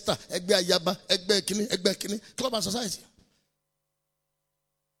 Egbe Esther, Egbe Ayaba, Egbe Kini, Club and Society.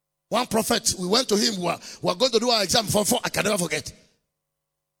 One prophet, we went to him, we were going to do our exam for 4, I can never forget.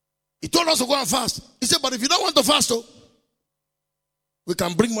 He told us to go and fast. He said, but if you don't want to fast, we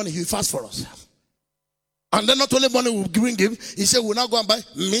can bring money, he fast for us. And then not only money we'll bring him, he said, we'll now go and buy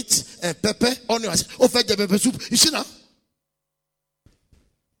meat and pepper, onion. I said, oh, fetch the pepper soup. You see now?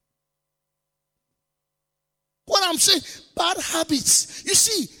 What I'm saying, bad habits. You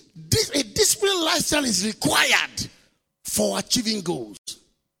see, a disciplined lifestyle is required for achieving goals.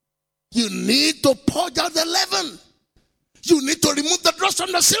 You need to purge out the leaven. You need to remove the dross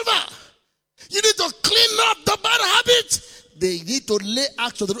from the silver. You need to clean up the bad habit. They need to lay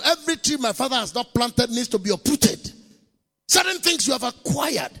axe to the root. Every tree my father has not planted needs to be uprooted. Certain things you have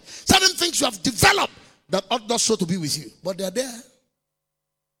acquired, certain things you have developed that ought not so to be with you, but they are there.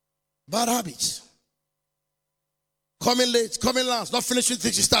 Bad habits. Coming late, coming last, not finishing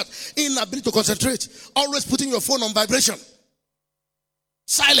things you start. Inability to concentrate. Always putting your phone on vibration.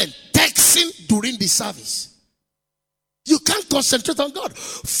 Silent. Texting during the service. You can't concentrate on God.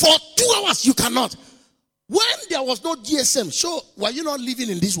 For 2 hours you cannot. When there was no GSM, so were you not living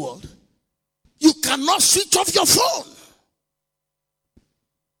in this world? You cannot switch off your phone.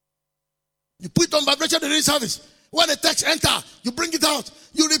 You put it on vibration during the service. When the text enter, you bring it out.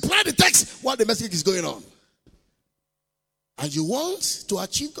 You reply the text while the message is going on. And you want to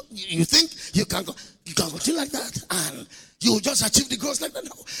achieve, you think you can continue like that and you will just achieve the goals like that.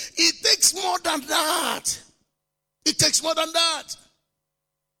 No. It takes more than that. It takes more than that.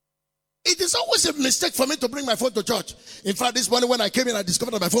 It is always a mistake for me to bring my phone to church. In fact, this morning when I came in, I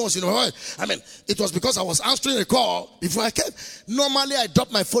discovered that my phone was in my wallet. It was because I was answering a call before I came. Normally, I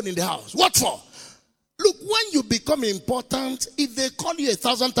drop my phone in the house. What for? Look, when you become important, if they call you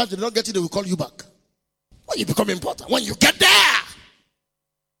 1,000 times, they don't get it, they will call you back. When you become important, when you get there.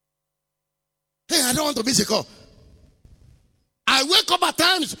 Hey, I don't want to miss a call. I wake up at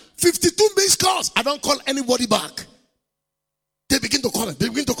times, 52 missed calls. I don't call anybody back. They begin to call. They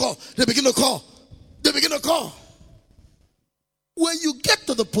begin to call. They begin to call. They begin to call. When you get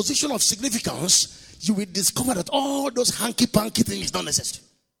to the position of significance, you will discover that all those hanky-panky things is not necessary.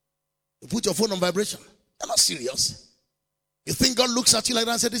 You put your phone on vibration. You're not serious. You think God looks at you like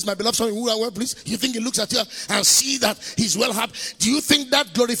that and said, this is my beloved son, who I well pleased? You think he looks at you and see that he's well happy? Do you think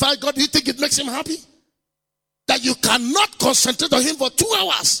that glorifies God? Do you think it makes him happy? That you cannot concentrate on him for 2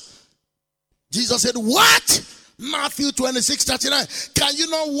 hours. Jesus said, what? Matthew 26:39. Can you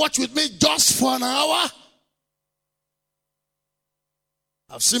not watch with me just for an hour?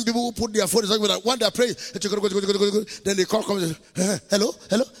 I've seen people who put their phone when they're praying, then the call comes, hello?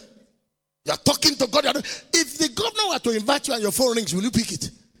 You're talking to God. If the governor were to invite you and your phone rings, will you pick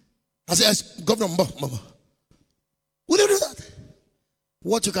it? I say, yes, Governor, Mama. Will you do that?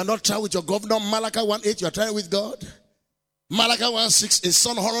 What you cannot try with your governor, Malachi 1:8, you are trying with God. Malachi 1:6, a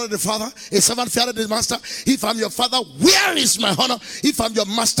son honored the father, a servant feared the master. If I'm your father, where is my honor? If I'm your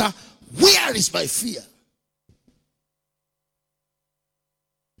master, where is my fear?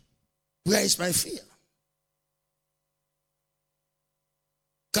 Where is my fear?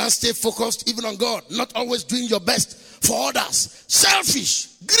 Can't stay focused even on God. Not always doing your best for others.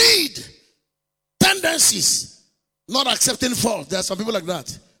 Selfish, greed, tendencies, not accepting fault. There are some people like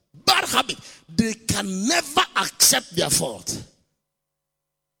that. Bad habit. They can never accept their fault.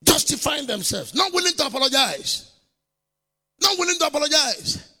 Justifying themselves. Not willing to apologize. Not willing to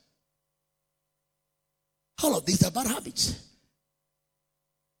apologize. All of these are bad habits.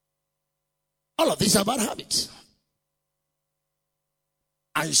 All of these are bad habits.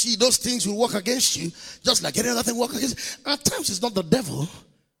 And you see, those things will work against you, just like any other thing work against you. At times, it's not the devil.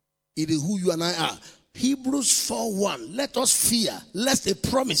 It is who you and I are. Hebrews 4:1. Let us fear, lest a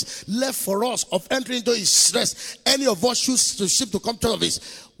promise left for us of entering into his rest, any of us choose to ship to come to of his.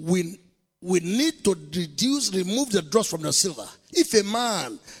 We need to remove the dross from the silver. If a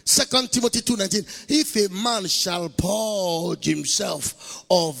man, 2 Timothy 2:19, if a man shall purge himself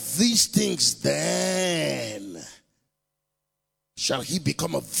of these things, then shall he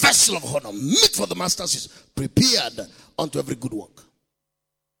become a vessel of honor, meet for the master's use, prepared unto every good work.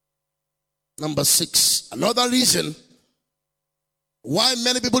 Number 6, another reason why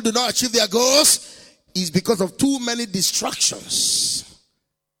many people do not achieve their goals is because of too many distractions.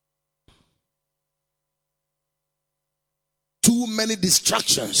 Too many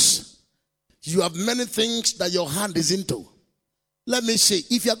distractions. You have many things that your hand is into. Let me say,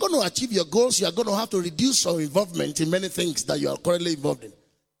 if you are going to achieve your goals, you are going to have to reduce your involvement in many things that you are currently involved in.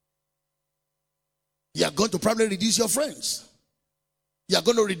 You are going to probably reduce your friends. You are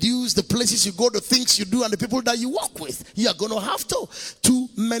going to reduce the places you go, the things you do, and the people that you work with. You are going to have to. Too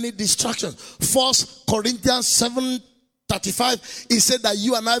many distractions. 1 Corinthians 7:35, it said that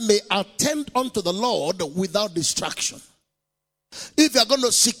you and I may attend unto the Lord without distraction. If you are going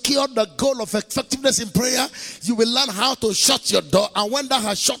to secure the goal of effectiveness in prayer, you will learn how to shut your door. And when that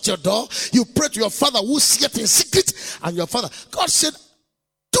has shut your door, you pray to your Father who seeth in secret. And your Father, God said,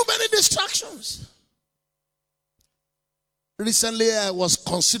 too many distractions. Recently, I was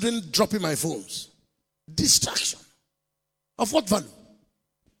considering dropping my phones. Distraction. Of what value?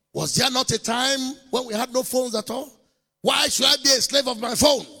 Was there not a time when we had no phones at all? Why should I be a slave of my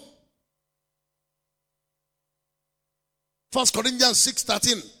phone? 1 Corinthians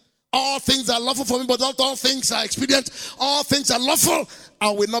 6:13. All things are lawful for me, but not all things are expedient. All things are lawful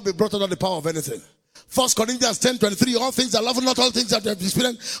and will not be brought under the power of anything. 1 Corinthians 10:23. All things are lawful, not all things are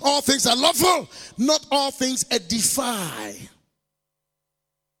expedient. All things are lawful, not all things edify.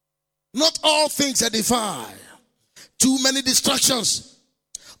 Not all things edify. Too many distractions.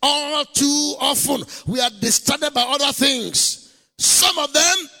 All too often we are distracted by other things. Some of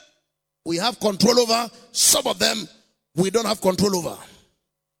them we have control over. Some of them we don't have control over.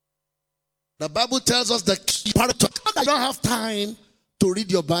 The Bible tells us that it's not that you don't have time to read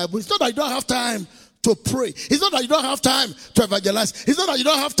your Bible. It's not that you don't have time to pray. It's not that you don't have time to evangelize. It's not that you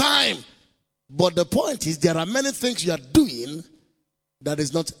don't have time. But the point is, there are many things you are doing that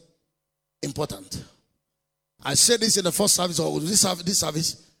is not important. I said this in the first service or this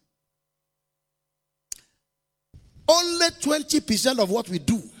service. Only 20% of what we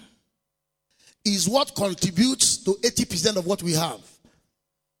do is what contributes to 80% of what we have.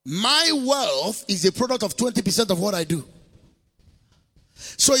 My wealth is a product of 20% of what I do.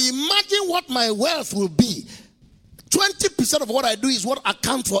 So imagine what my wealth will be. 20% of what I do is what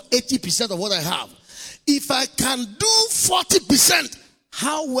accounts for 80% of what I have. If I can do 40%,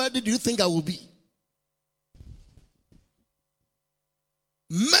 how wealthy do you think I will be?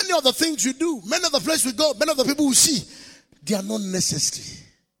 Many of the things we do, many of the places we go, many of the people we see, they are not necessary.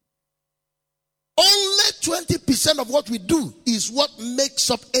 Only 20% of what we do is what makes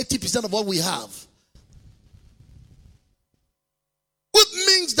up 80% of what we have. Which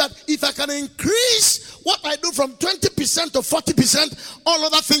means that if I can increase what I do from 20% to 40%, all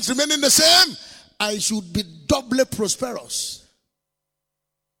other things remaining the same, I should be doubly prosperous.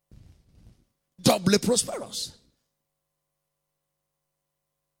 Doubly prosperous.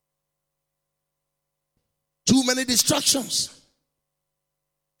 Too many distractions.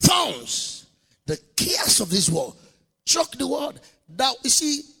 Phones. The cares of this world choke the world. That, you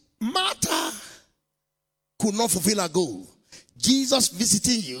see, Martha could not fulfill her goal. Jesus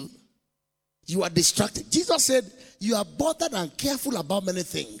visiting you, you are distracted. Jesus said, you are bothered and careful about many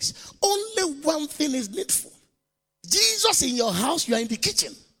things. Only one thing is needful. Jesus in your house, you are in the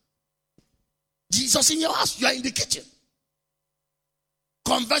kitchen. Jesus in your house, you are in the kitchen.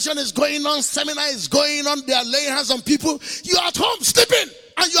 Conversion is going on, seminar is going on, they are laying hands on people. You are at home sleeping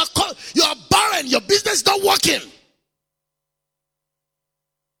and you are barren, your business is not working.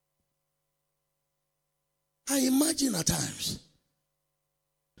 I imagine at times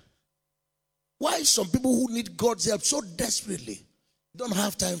why some people who need God's help so desperately don't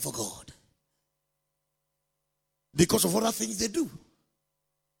have time for God. Because of other things they do.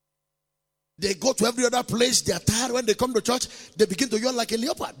 They go to every other place. They are tired. When they come to church, they begin to yawn like a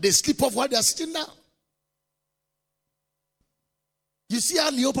leopard. They sleep off while they are sitting down. You see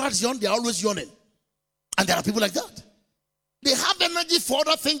how leopards yawn? They are always yawning. And there are people like that. They have energy for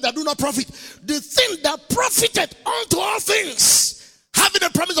other things that do not profit. The thing that profited unto all things, having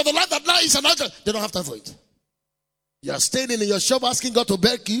the promise of the life that now is an altar, they don't have time for it. You are staying in your shop asking God to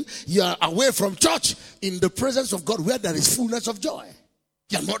beg you. You are away from church in the presence of God where there is fullness of joy.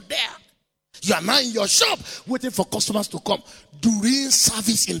 You are not there. You are now in your shop waiting for customers to come during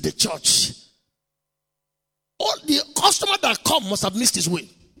service in the church. All the customer that come must have missed his way.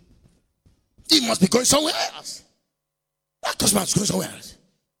 He must be going somewhere else. That customer is going somewhere else.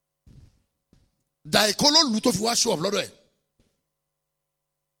 Daikolo luto fi wa show of Lord.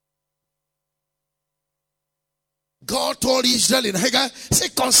 God told Israel in Haggai, say,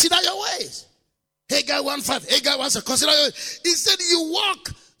 consider your ways. Haggai 1:5. Haggai 1 said, consider your ways. He said, you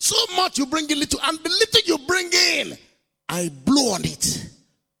walk so much, you bring in little, and the little you bring in, I blow on it.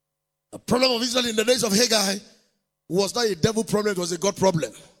 The problem of Israel in the days of Haggai was not a devil problem, it was a God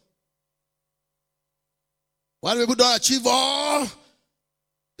problem. When people don't achieve all,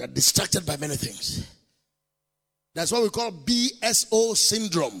 they're distracted by many things. That's what we call BSO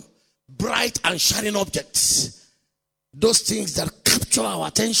syndrome. Bright and shining objects. Those things that capture our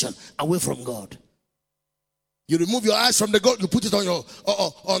attention away from God. You remove your eyes from the God, you put it on your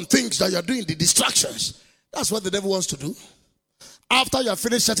on things that you're doing, the distractions. That's what the devil wants to do. After you have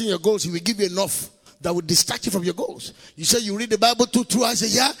finished setting your goals, he will give you enough that will distract you from your goals. You say you read the Bible 2 times a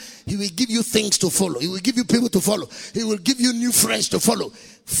year, he will give you things to follow. He will give you people to follow. He will give you new friends to follow.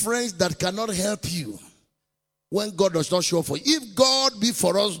 Friends that cannot help you when God does not show up for you. If God be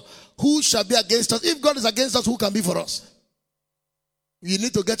for us, who shall be against us? If God is against us, who can be for us? You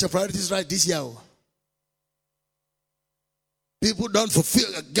need to get your priorities right this year. People don't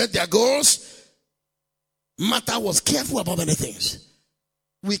get their goals. Martha was careful about many things.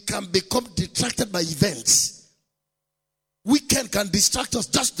 We can become distracted by events. Weekend can distract us.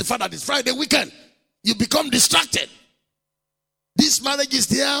 Just the fact that it's Friday weekend, you become distracted. This marriage is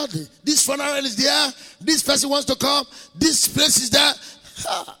there. This funeral is there. This person wants to come. This place is there.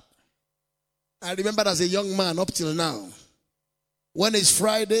 I remember as a young man up till now, when it's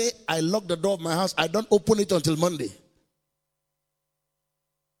Friday, I lock the door of my house. I don't open it until Monday.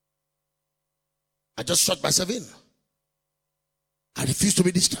 I just shut myself in. I refuse to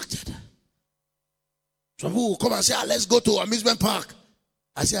be distracted. Some people will come and say, let's go to amusement park.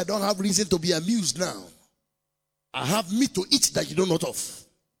 I say, I don't have reason to be amused now. I have meat to eat that you don't know of.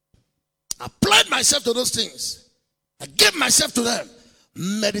 I applied myself to those things. I gave myself to them.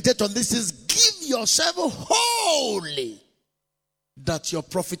 Meditate on this is give yourself wholly that your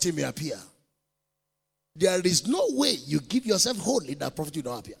profiting may appear. There is no way you give yourself wholly that profit will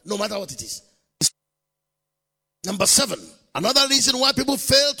not appear, no matter what it is. Number 7, another reason why people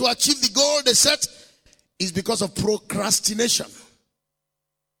fail to achieve the goal they set is because of procrastination.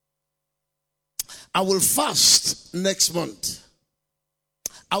 I will fast next month.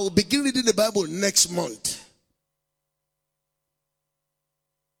 I will begin reading the Bible next month.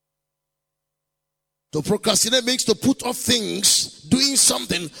 To procrastinate means to put off things, doing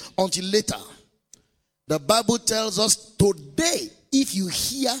something until later. The Bible tells us today, if you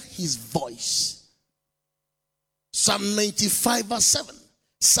hear his voice. Psalm 95 verse 7.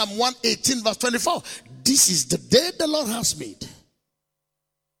 Psalm 118 verse 24. This is the day the Lord has made.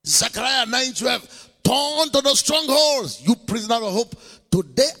 Zechariah 9:12. Turn to the strongholds, you prisoner of hope.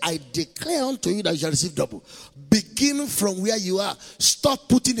 Today I declare unto you that you shall receive double. Begin from where you are. Stop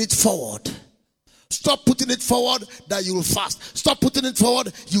putting it forward. Stop putting it forward that you will fast. Stop putting it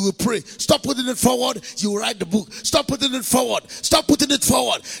forward, you will pray. Stop putting it forward, you will write the book. Stop putting it forward. Stop putting it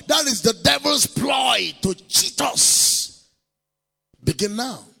forward. That is the devil's ploy to cheat us. Begin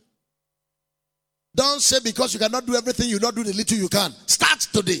now. Don't say because you cannot do everything, you not do the little you can. Start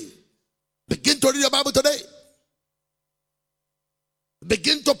today. Begin to read your Bible today.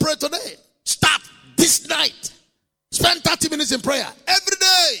 Begin to pray today. Start this night. Spend 30 minutes in prayer every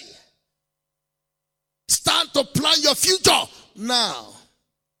day. Start to plan your future now.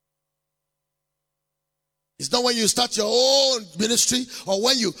 It's not when you start your own ministry or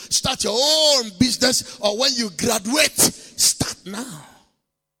when you start your own business or when you graduate. Start now.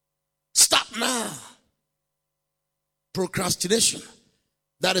 Start now. Procrastination.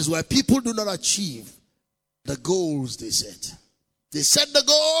 That is why people do not achieve the goals they set. They set the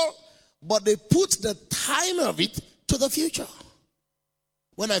goal, but they put the time of it to the future.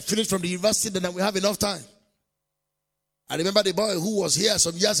 When I finish from the university, then we have enough time. I remember the boy who was here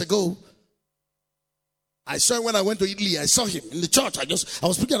some years ago. I saw him when I went to Italy. I saw him in the church. I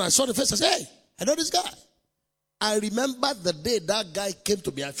was speaking and I saw the face. I said, hey, I know this guy. I remember the day that guy came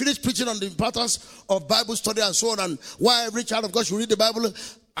to me. I finished preaching on the importance of Bible study and so on, and why every child of God should read the Bible.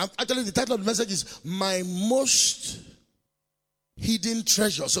 Actually, the title of the message is My Most Hidden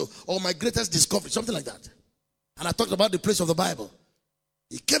Treasure. Or My Greatest Discovery, something like that. And I talked about the place of the Bible.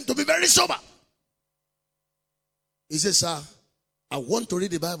 He came to me very sober. He said, sir, I want to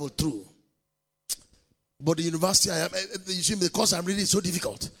read the Bible through. But the university you see, the course I'm reading is so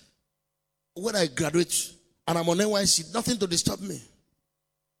difficult. When I graduate and I'm on NYC, nothing to disturb me.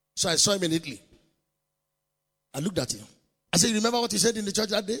 So I saw him in Italy. I looked at him. I said, you remember what he said in the church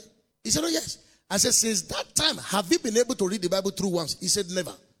that day? He said, oh yes. I said, since that time, have you been able to read the Bible through once? He said,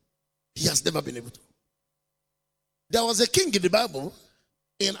 never. He has never been able to. There was a king in the Bible,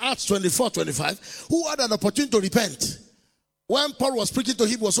 in Acts 24:25, who had an opportunity to repent. When Paul was preaching to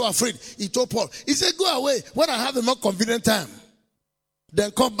him, he was so afraid. He told Paul, he said, go away when I have a more convenient time.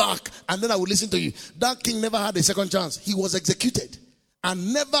 Then come back and then I will listen to you. That king never had a second chance. He was executed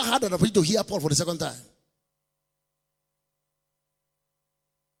and never had an opportunity to hear Paul for the second time.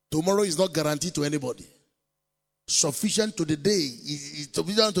 Tomorrow is not guaranteed to anybody. Sufficient to the day.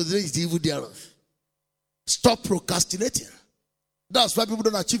 Sufficient to the day is the evil thereof. Stop procrastinating. That's why people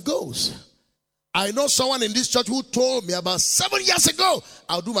don't achieve goals. I know someone in this church who told me about 7 years ago,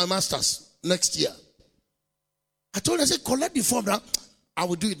 I'll do my master's next year. I told him, I said, collect the form now. I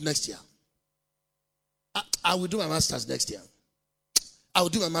will do it next year. I will do my master's next year. I will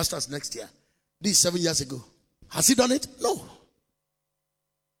do my master's next year. This is 7 years ago. Has he done it? No.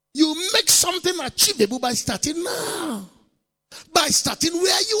 You make something achievable by starting now. By starting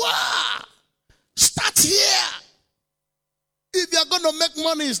where you are. Start here. If you're going to make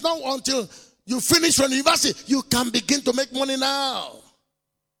money, it's not until you finish from university. You can begin to make money now.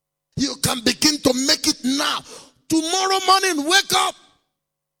 You can begin to make it now. Tomorrow morning, wake up.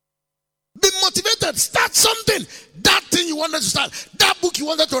 Be motivated. Start something. That thing you wanted to start. That book you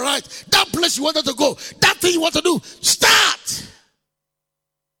wanted to write. That place you wanted to go. That thing you want to do. Start.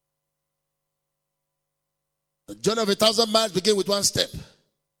 The journey of 1,000 miles begins with one step.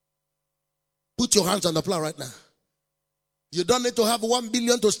 Put your hands on the plow right now. You don't need to have 1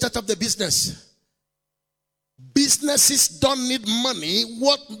 billion to start up the business. Businesses don't need money.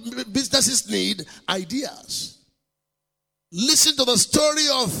 What businesses need? Ideas. Listen to the story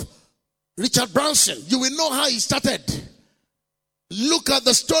of Richard Branson. You will know how he started. Look at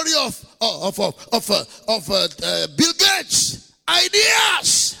the story of Bill Gates.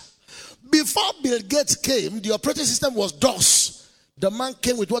 Ideas. Before Bill Gates came, the operating system was DOS. The man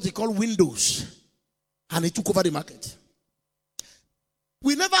came with what he called Windows. And he took over the market.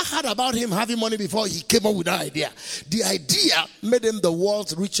 We never heard about him having money before he came up with that idea. The idea made him the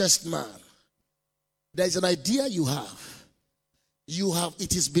world's richest man. There is an idea you have.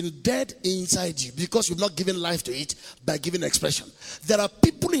 It has been dead inside you because you've not given life to it by giving expression. There are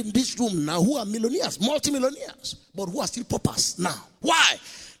people in this room now who are millionaires, multimillionaires, but who are still paupers now. Why?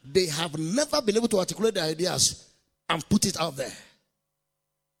 They have never been able to articulate their ideas and put it out there.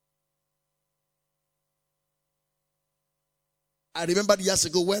 I remember years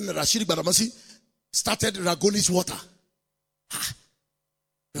ago when Rashid Badamasi started Ragolis Water.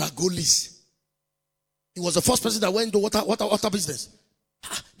 Ragolis. He was the first person that went into water business.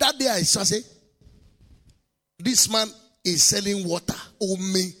 That day I said, this man is selling water. Oh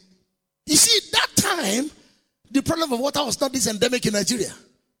me. You see, that time, the problem of water was not this endemic in Nigeria.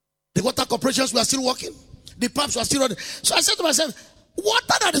 The water corporations were still working. The pipes were still running. So I said to myself,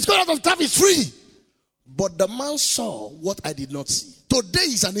 water that is going out of tap is free. But the man saw what I did not see. Today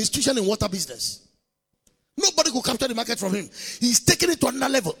is an institution in water business. Nobody could capture the market from him. He's taking it to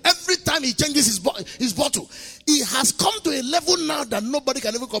another level. Every time he changes his bottle, he has come to a level now that nobody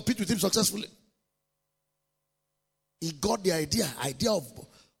can even compete with him successfully. He got the idea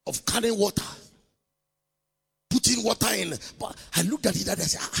of carrying water, putting water in. But I looked at it and I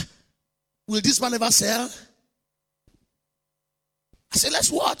said, will this man ever sell? I said, let's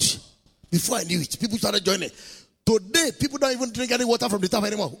watch. Before I knew it, people started joining. Today, people don't even drink any water from the tap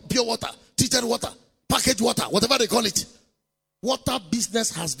anymore. Pure water, treated water, packaged water, whatever they call it. Water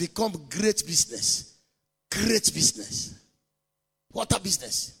business has become great business. Great business. Water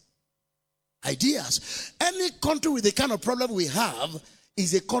business. Ideas. Any country with the kind of problem we have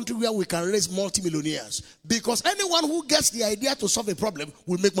is a country where we can raise multimillionaires. Because anyone who gets the idea to solve a problem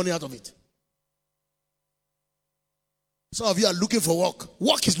will make money out of it. Some of you are looking for work.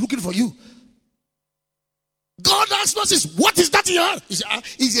 Work is looking for you. God asked Moses, what is that in your hand? He said,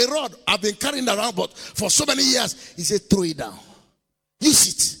 it's a rod. I've been carrying it around but for so many years. He said, throw it down. Use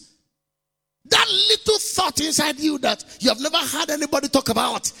it. That little little thought inside you that you have never had anybody talk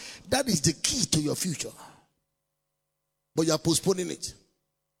about, that is the key to your future. But you are postponing it.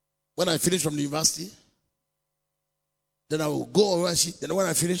 When I finish from the university, then I will go overseas. Then when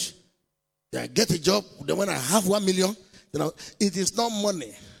I finish, then I get a job. Then when I have 1 million, it is not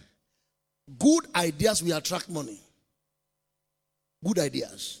money. Good ideas will attract money. Good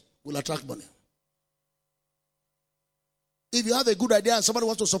ideas will attract money. If you have a good idea and somebody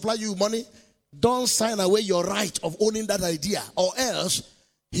wants to supply you money, don't sign away your right of owning that idea, or else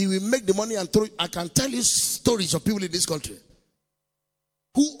he will make the money and throw it. I can tell you stories of people in this country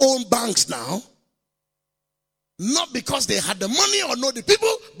who own banks now, not because they had the money or know the people,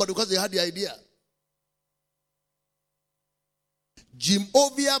 but because they had the idea. Jim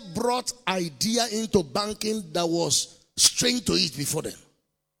Ovia brought idea into banking that was strange to it before then.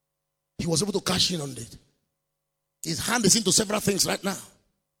 He was able to cash in on it. His hand is into several things right now.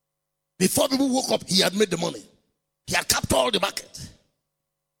 Before people woke up, he had made the money. He had captured all the market.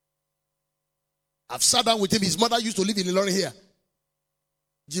 I've sat down with him. His mother used to live in Ilorin here.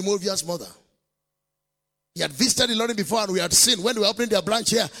 Jim Ovia's mother. He had visited Ilorin before and we had seen when they were opening their branch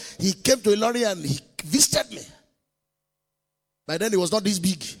here. He came to Ilorin and he visited me. By then, he was not this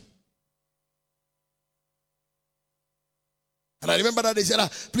big. And I remember that they said,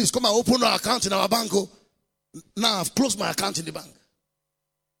 please come and open our account in our bank. Now I've closed my account in the bank.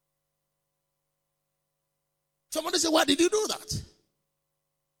 Somebody said, why did you do that?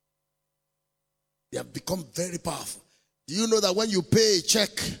 They have become very powerful. Do you know that when you pay a check,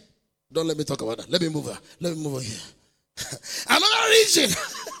 don't let me talk about that. Let me move over here. Another reason,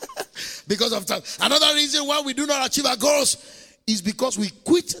 because of time, another reason why we do not achieve our goals is because we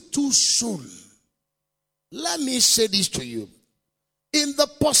quit too soon. Let me say this to you. In the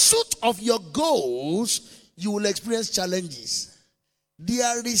pursuit of your goals, you will experience challenges.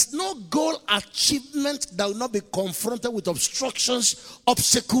 There is no goal achievement that will not be confronted with obstructions,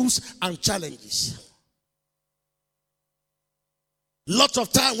 obstacles, and challenges. Lots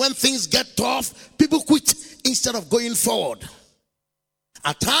of time when things get tough, people quit instead of going forward.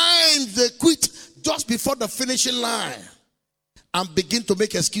 At times they quit just before the finishing line and begin to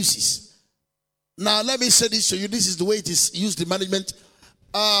make excuses. Now let me say this to you. This is the way it is used in management.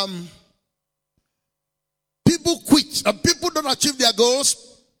 People quit. People don't achieve their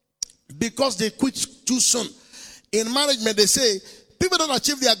goals because they quit too soon. In management, they say people don't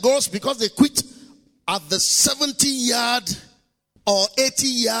achieve their goals because they quit at the 70-yard or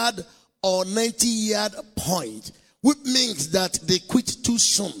 80-yard or 90-yard point, which means that they quit too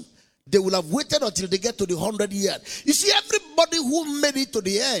soon. They will have waited until they get to the 100-yard. You see, everybody who made it to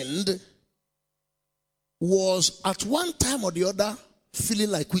the end was at one time or the other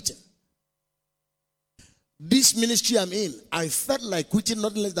feeling like quitting. This ministry I'm in, I felt like quitting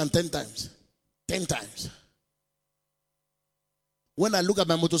not less than 10 times. 10 times. When I look at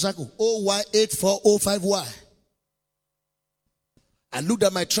my motorcycle, OY8405Y. I looked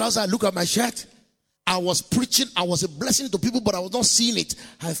at my trousers, I looked at my shirt. I was preaching, I was a blessing to people, but I was not seeing it.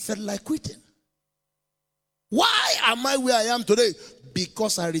 I felt like quitting. Why am I where I am today?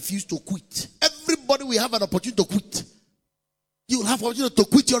 Because I refuse to quit. Everybody will have an opportunity to quit. You will have an opportunity to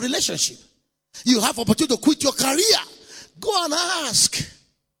quit your relationship. You will have an opportunity to quit your career. Go and ask.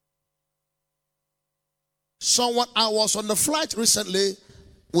 Someone, I was on the flight recently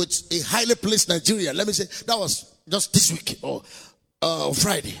with a highly placed Nigerian. Let me say, that was just this week or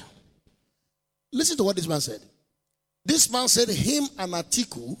Friday. Listen to what this man said. This man said him and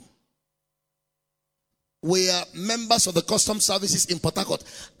Atiku were members of the custom services in Port Harcourt.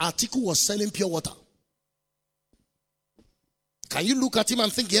 Atiku was selling pure water. Can you look at him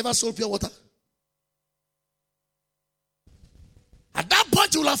and think he ever sold pure water? At that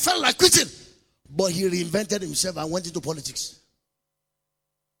point, he would have felt like quitting. But he reinvented himself and went into politics.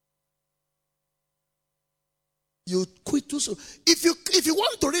 You quit too soon. If you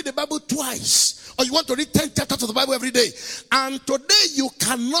want to read the Bible twice, or you want to read 10 chapters of the Bible every day, and today you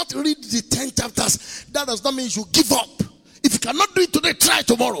cannot read the 10 chapters, that does not mean you give up. If you cannot do it today, try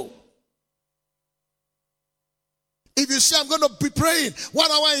tomorrow. If you say, I'm going to be praying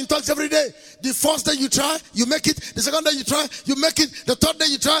 1 hour in tongues every day, the first day you try, you make it. The second day you try, you make it. The third day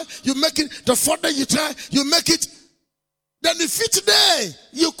you try, you make it. The fourth day you try, you make it. Then the fifth day,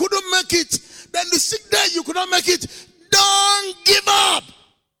 you couldn't make it. Then the sixth day, you could not make it. Don't give up.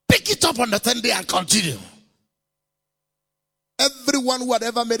 Pick it up on the 10th day and continue. Everyone who had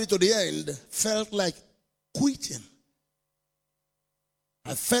ever made it to the end felt like quitting.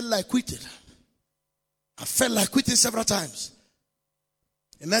 I felt like quitting. I felt like quitting several times.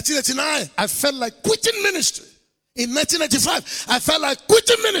 In 1989, I felt like quitting ministry. In 1995, I felt like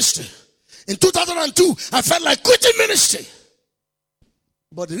quitting ministry. In 2002, I felt like quitting ministry.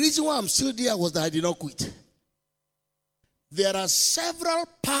 But the reason why I'm still there was that I did not quit. There are several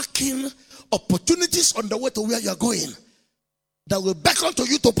parking opportunities on the way to where you're going that will beckon to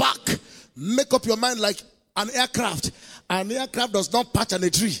you to park. Make up your mind like an aircraft. An aircraft does not park on a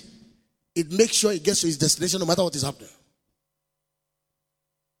tree. It makes sure it gets to its destination no matter what is happening.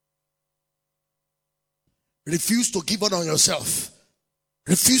 Refuse to give up on yourself.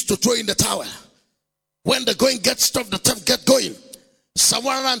 Refuse to throw in the towel. When the going gets tough, the tough get going. Psalm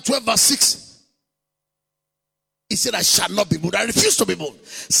 112 verse 6. He said, I shall not be moved. I refuse to be moved.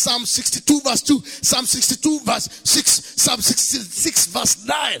 Psalm 62 verse 2. Psalm 62 verse 6. Psalm 66 verse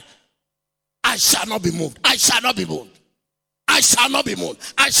 9. I shall not be moved. I shall not be moved. I shall not be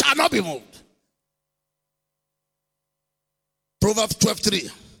moved. I shall not be moved. Proverbs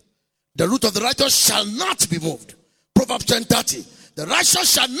 12:3. The root of the righteous shall not be moved. Proverbs 10:30. The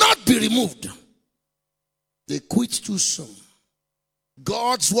righteous shall not be removed. They quit too soon.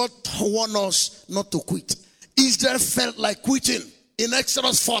 God's word warns us not to quit. Israel felt like quitting. In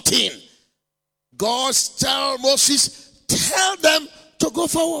Exodus 14, God tells Moses, tell them to go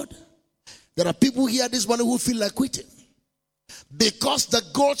forward. There are people here this morning who feel like quitting because the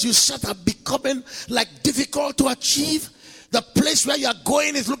goals you set are becoming like difficult to achieve. The place where you're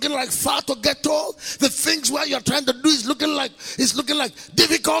going is looking like far to get to. The things where you're trying to do is looking like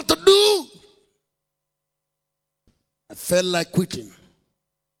difficult to do. I felt like quitting.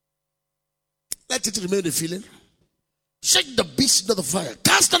 Let it remain a feeling. Shake the beast into the fire.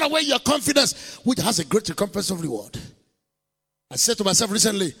 Cast away your confidence, which has a great recompense of reward. I said to myself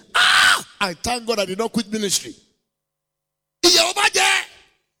recently, I thank God I did not quit ministry.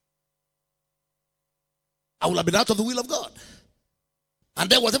 I will have been out of the will of God. And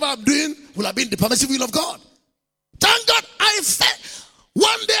then whatever I'm doing will have been the permissive will of God. Thank God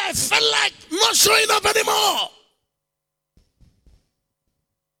one day I felt like not showing up anymore.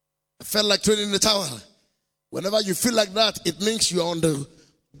 I felt like throwing in the towel. Whenever you feel like that, it means you are on the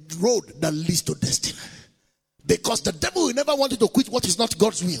road that leads to destiny. Because the devil will never want you to quit what is not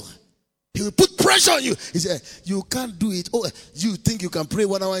God's will. He will put pressure on you. He said, you can't do it. Oh, you think you can pray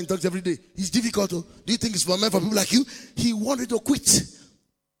 1 hour in tongues every day? It's difficult. Do you think it's for men, for people like you? He wanted to quit.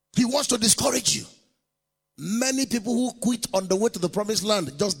 He wants to discourage you. Many people who quit on the way to the promised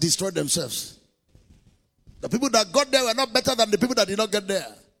land just destroyed themselves. The people that got there were not better than the people that did not get there.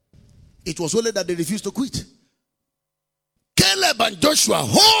 It was only that they refused to quit. Caleb and Joshua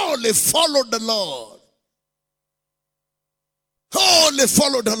wholly followed the Lord. Wholly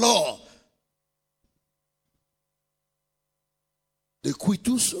followed the Lord. They quit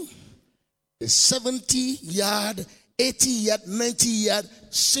too soon. A 70-yard, 80-yard, 90-yard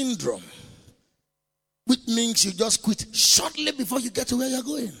syndrome. Which means you just quit shortly before you get to where you're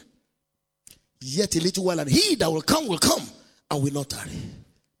going. Yet a little while, and he that will come and will not tarry.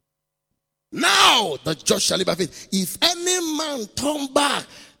 Now the just shall live by faith. If any man turn back,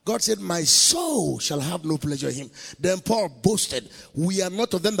 God said, my soul shall have no pleasure in him. Then Paul boasted, we are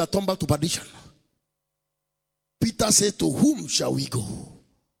not of them that turn back to perdition. Peter said, to whom shall we go?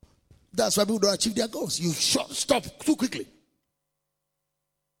 That's why people don't achieve their goals. You stop too quickly.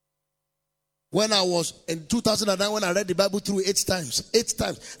 When I was in 2009, when I read the Bible through 8 times.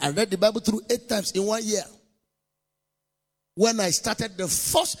 I read the Bible through 8 times in 1 year. When I started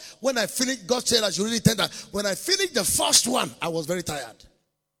when I finished, God said I should really tell that. When I finished the first one, I was very tired.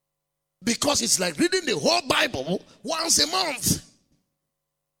 Because it's like reading the whole Bible once a month.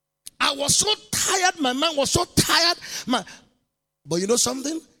 I was so tired, my mind was so tired. But you know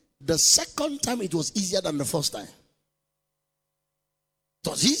something? The second time it was easier than the first time. It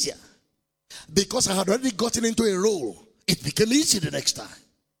was easier. Because I had already gotten into a role. It became easy the next time.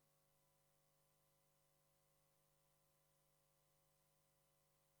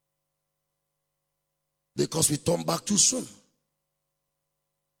 Because we turn back too soon.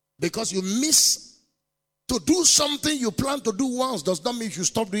 Because you miss to do something you plan to do once does not mean you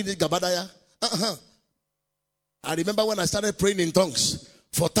stop doing it, Gabadaya. I remember when I started praying in tongues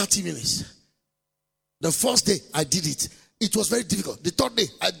for 30 minutes. The first day I did it. It was very difficult. The third day,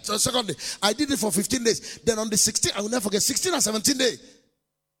 the second day, I did it for 15 days. Then on the 16th, I will never forget, 16 and 17 day,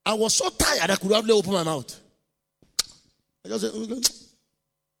 I was so tired I could hardly open my mouth. I just said,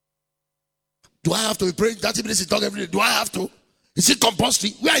 do I have to be praying 30 minutes in tongues every day? Do I have to? Is it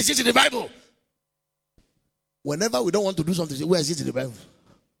compulsory? Where is it in the Bible? Whenever we don't want to do something, where is it in the Bible?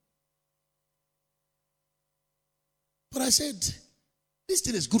 But I said, this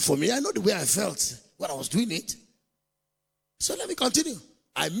thing is good for me. I know the way I felt when I was doing it. So let me continue.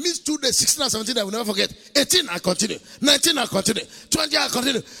 I missed 2 days, 16 and 17, I will never forget. 18, I continue. 19, I continue. 20, I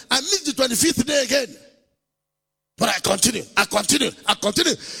continue. I missed the 25th day again. But I continue.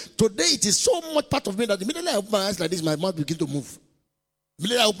 Today, it is so much part of me that immediately I open my eyes like this, my mouth begins to move.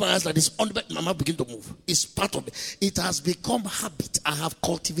 Immediately I open my eyes like this, on the back, my mouth begins to move. It's part of it. It has become habit. I have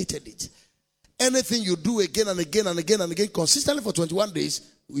cultivated it. Anything you do again and again and again and again, consistently for 21 days,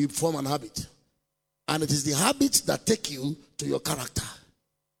 we form an habit. And it is the habits that take you to your character.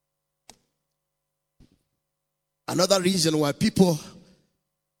 Another reason why people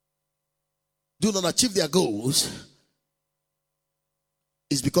do not achieve their goals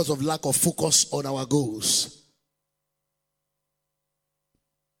is because of lack of focus on our goals.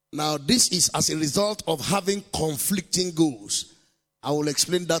 Now, this is as a result of having conflicting goals. I will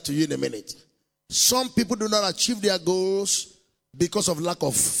explain that to you in a minute. Some people do not achieve their goals because of lack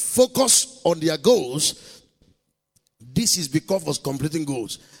of focus on their goals. This is because of completing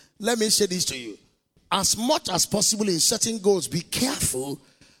goals. Let me say this to you. As much as possible in setting goals, be careful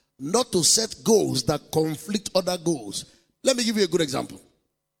not to set goals that conflict other goals. Let me give you a good example.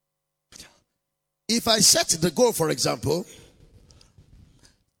 If I set the goal, for example,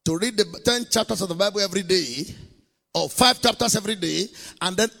 to read the 10 chapters of the Bible every day, or 5 chapters every day,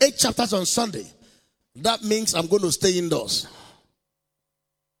 and then 8 chapters on Sunday, that means I'm going to stay indoors.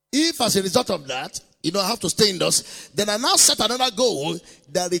 If as a result of that, I have to stay indoors, then I now set another goal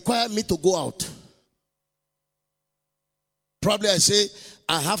that requires me to go out. Probably I say,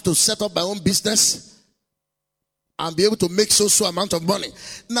 I have to set up my own business and be able to make so amount of money.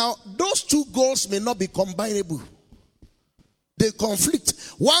 Now, those two goals may not be combinable. They conflict.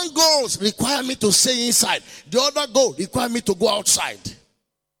 One goal requires me to stay inside. The other goal requires me to go outside.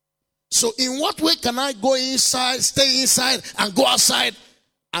 So in what way can I go inside, stay inside, and go outside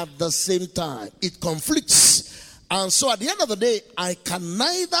at the same time? It conflicts. And so at the end of the day, I can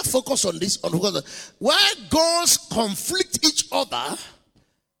neither focus on this or because where goals conflict each other,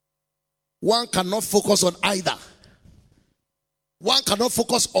 one cannot focus on either. One cannot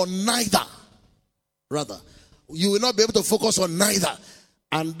focus on neither. Rather, you will not be able to focus on neither.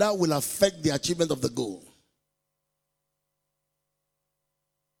 And that will affect the achievement of the goal.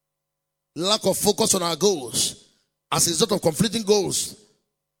 Lack of focus on our goals as a result of conflicting goals.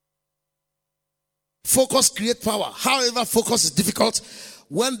 Focus creates power. However, focus is difficult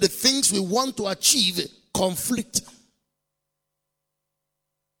when the things we want to achieve conflict.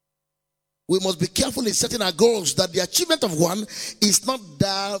 We must be careful in setting our goals that the achievement of one is not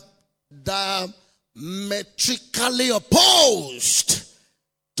diametrically opposed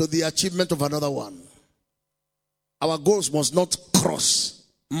to the achievement of another one. Our goals must not cross,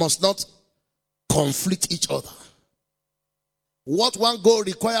 must not conflict each other. What one goal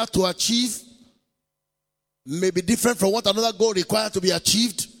requires to achieve may be different from what another goal requires to be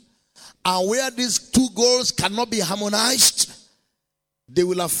achieved. And where these two goals cannot be harmonized, they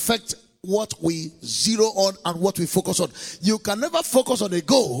will affect what we zero on and what we focus on. You can never focus on a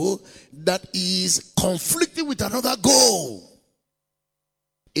goal that is conflicting with another goal.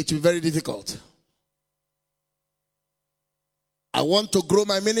 It will be very difficult. I want to grow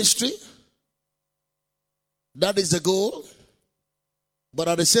my ministry. That is the goal. But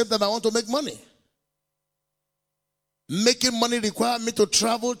at the same time, I want to make money. Making money requires me to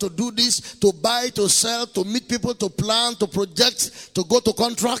travel, to do this, to buy, to sell, to meet people, to plan, to project, to go to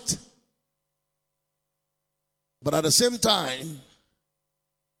contract. But at the same time,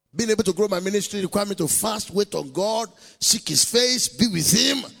 being able to grow my ministry requires me to fast, wait on God, seek His face, be with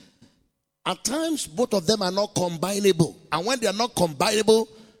Him. At times, both of them are not combinable. And when they are not combinable,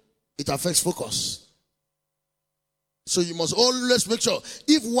 it affects focus. So you must always make sure,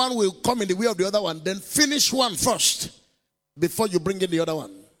 if one will come in the way of the other one, then finish one first before you bring in the other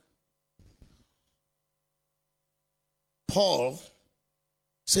one. Paul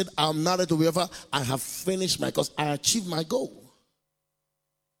said, I'm not to whoever, I have finished my course, I achieved my goal.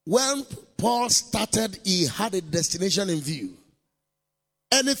 When Paul started, he had a destination in view.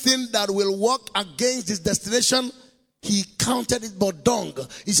 Anything that will work against this destination, he counted it but dung.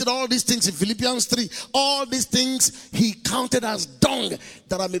 He said all these things in Philippians 3, all these things he counted as dung,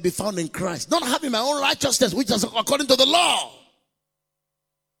 that I may be found in Christ. Not having my own righteousness, which is according to the law.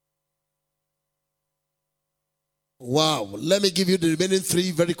 Wow. Let me give you the remaining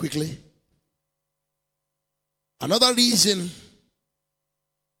 3 very quickly. Another reason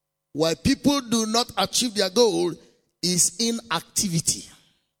why people do not achieve their goal is inactivity.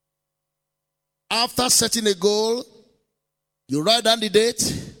 After setting a goal, you write down the date.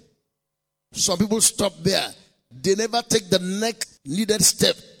 Some people stop there. They never take the next needed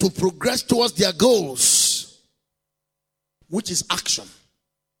step to progress towards their goals, which is action.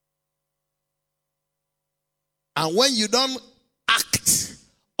 And when you don't act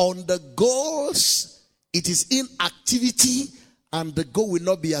on the goals, it is inactivity and the goal will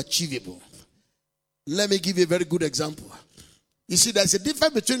not be achievable. Let me give you a very good example. You see, there's a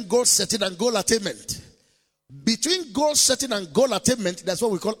difference between goal setting and goal attainment. Between goal setting and goal attainment, that's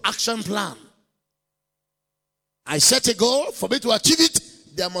what we call action plan. I set a goal. For me to achieve it,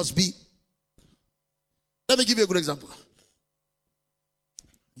 there must be. Let me give you a good example.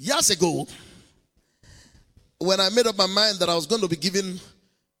 Years ago, when I made up my mind that I was going to be giving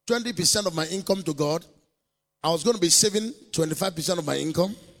 20% of my income to God, I was going to be saving 25% of my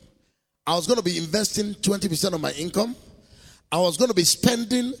income, I was going to be investing 20% of my income, I was going to be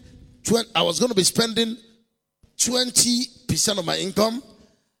spending 20% of my income,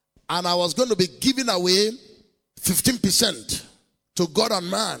 and I was going to be giving away 15% to God and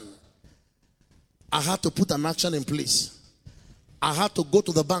man. I had to put an action in place. I had to go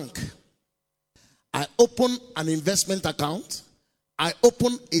to the bank. I opened an investment account. I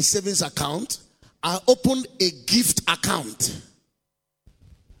opened a savings account. I opened a gift account.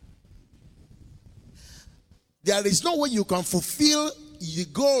 There is no way you can fulfill the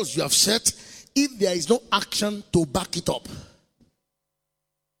goals you have set if there is no action to back it up.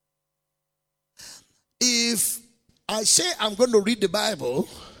 If I say I'm going to read the Bible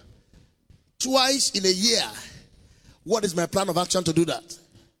twice in a year, what is my plan of action to do that?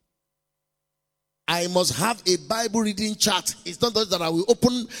 I must have a Bible reading chart. It's not that I will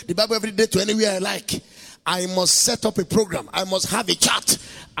open the Bible every day to anywhere I like. I must set up a program. I must have a chart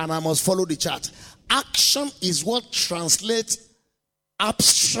and I must follow the chart. Action is what translates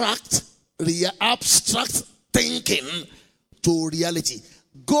abstract thinking to reality.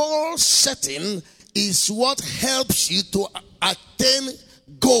 Goal setting is what helps you to attain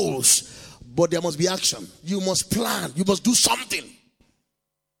goals. But there must be action. You must plan. You must do something.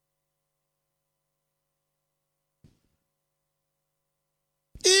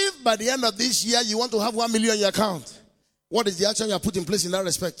 If by the end of this year you want to have 1 million in your account, what is the action you have put in place in that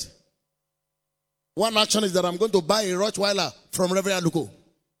respect? One action is that I'm going to buy a Rottweiler from Reverend Aluko.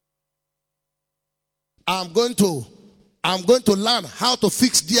 I'm going to learn how to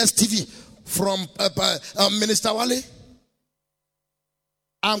fix DSTV from Minister Wale.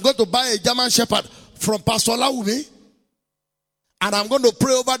 I'm going to buy a German Shepherd from Pastor Lawumi. And I'm going to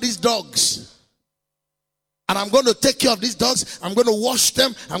pray over these dogs. And I'm going to take care of these dogs. I'm going to wash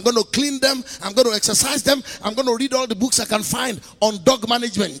them. I'm going to clean them. I'm going to exercise them. I'm going to read all the books I can find on dog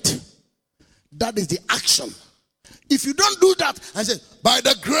management. That is the action. If you don't do that, I say, by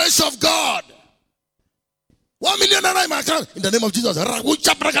the grace of God, 1 million naira in my account, in the name of Jesus,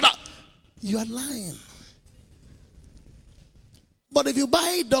 you are lying. But if you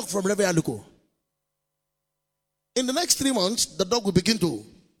buy a dog from Reverend Aluko, in the next 3 months, the dog will begin to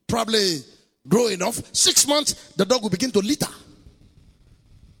probably grow enough. 6 months, the dog will begin to litter.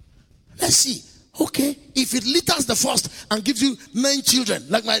 Let's see. Okay, if it litters the first and gives you 9 children,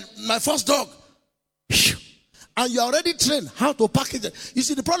 like my first dog, and you're already trained how to package it. You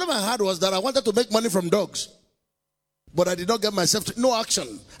see, the problem I had was that I wanted to make money from dogs. But I did not get myself to, no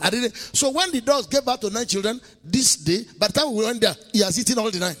action. I didn't. So when the dogs gave birth to 9 children, this day, by the time we went there, he has eaten all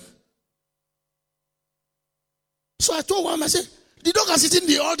the 9. So I told one, I said, the dog has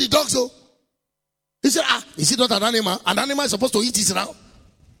eaten all the dogs, oh. He said, is it not an animal? An animal is supposed to eat it now.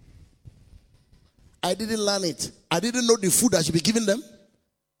 I didn't learn it. I didn't know the food I should be giving them.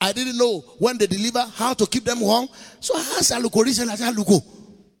 I didn't know when they deliver, how to keep them warm. So I asked Aluko recently, I said, Aluko,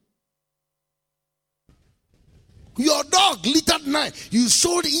 your dog littered 9. You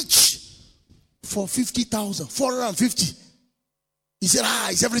sold each for 50,000, 450. He said,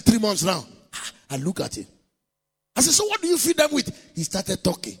 it's every 3 months now. I look at him. I said, so what do you feed them with? He started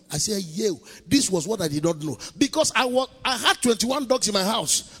talking. I said, this was what I did not know. Because I had 21 dogs in my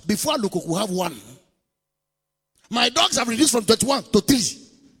house before Aluko could have 1. My dogs have reduced from 21 to 3.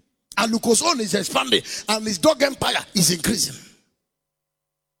 Aluko's own is expanding and his dog empire is increasing.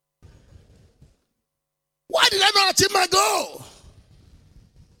 Why did I not achieve my goal?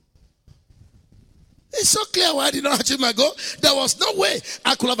 It's so clear why I did not achieve my goal. There was no way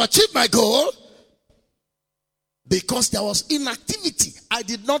I could have achieved my goal because there was inactivity. I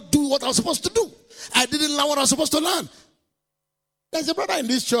did not do what I was supposed to do. I didn't learn what I was supposed to learn. There's a brother in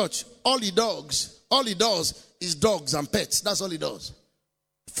this church. All he does is dogs and pets. That's all he does.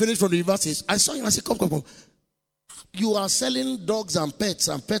 Finished from the university. I saw him. I said, come. You are selling dogs and pets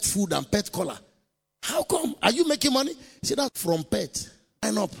and pet food and pet collar. How come? Are you making money? He said, that from pet.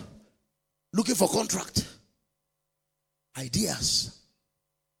 Sign up. Looking for contract. Ideas.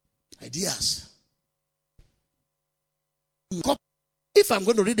 If I'm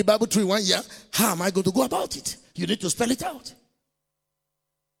going to read the Bible through in 1 year, how am I going to go about it? You need to spell it out.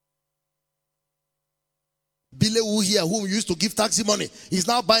 Billy who here, whom used to give taxi money, he's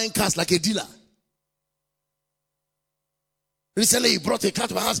now buying cars like a dealer. Recently, he brought a car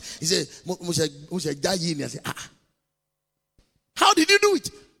to my house. He said, I said, how did you do it?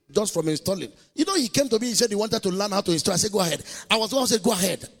 Just from installing. You know, he came to me, he said he wanted to learn how to install. I said, go ahead. I was the one who said, go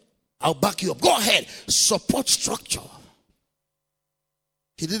ahead. I'll back you up. Go ahead. Support structure.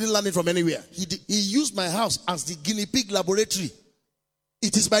 He didn't learn it from anywhere. He used my house as the guinea pig laboratory.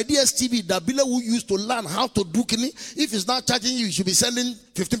 It is by DSTV that Bila who used to learn how to do kidney. If he's not charging you, he should be sending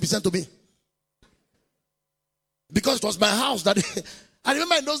 15% to me. Because it was my house that I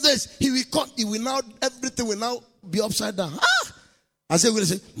remember in those days, he will now, everything will now be upside down. I say, we'll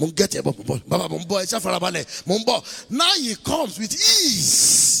say, now he comes with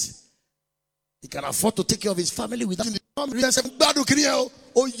ease. He can afford to take care of his family without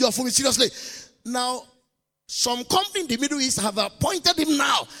seriously. Now, some company in the Middle East have appointed him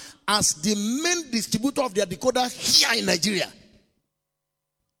now as the main distributor of their decoder here in Nigeria.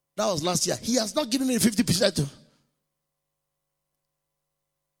 That was last year. He has not given me 50%.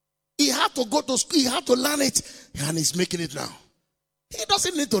 He had to go to school, he had to learn it, and he's making it now. He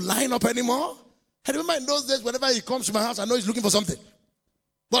doesn't need to line up anymore. I remember in those days, whenever he comes to my house, I know he's looking for something.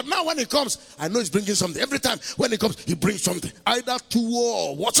 But now when he comes, I know he's bringing something. Every time when he comes, he brings something. Either two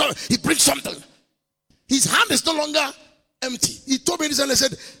or whatsoever, he brings something. His hand is no longer empty. He told me this and he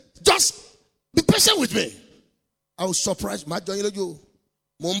said, just be patient with me. I was surprised. And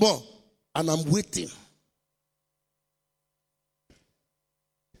I'm waiting.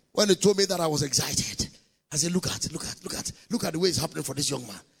 When he told me that, I was excited. I said, look at the way it's happening for this young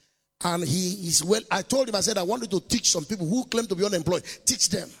man. And he is well. I told him, I said, I want you to teach some people who claim to be unemployed. Teach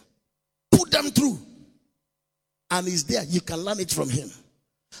them. Put them through. And he's there. You can learn it from him.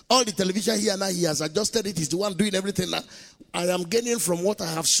 All the television here now, he has adjusted it. He's the one doing everything now. I am gaining from what I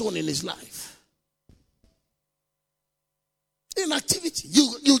have shown in his life. Inactivity.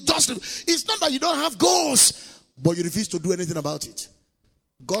 You just, it's not that you don't have goals, but you refuse to do anything about it.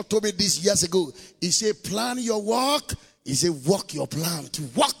 God told me this years ago. He said, plan your work. He said, walk your plan. To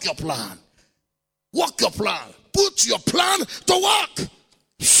walk your plan. Walk your plan. Put your plan to work.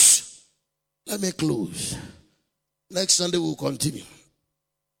 Shh. Let me close. Next Sunday we'll continue.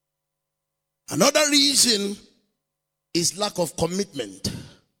 Another reason is lack of commitment.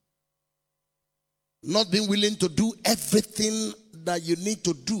 Not being willing to do everything that you need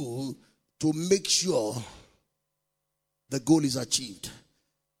to do to make sure the goal is achieved.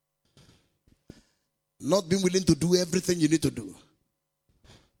 Not being willing to do everything you need to do.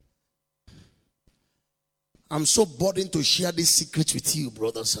 I'm so burdened to share this secret with you,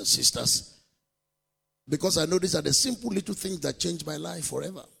 brothers and sisters, because I know these are the simple little things that change my life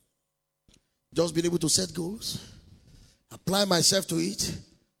forever. Just being able to set goals, apply myself to it.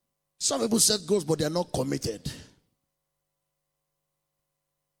 Some people set goals, but they are not committed.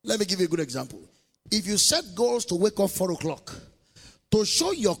 Let me give you a good example. If you set goals to wake up 4 o'clock, to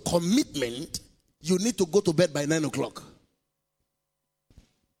show your commitment, you need to go to bed by 9 o'clock.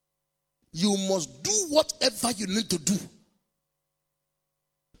 You must do whatever you need to do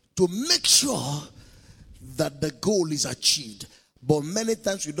to make sure that the goal is achieved. But many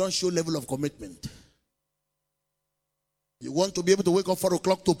times you don't show level of commitment. You want to be able to wake up 4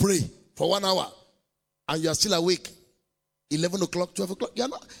 o'clock to pray for 1 hour, and you are still awake 11 o'clock, 12 o'clock. You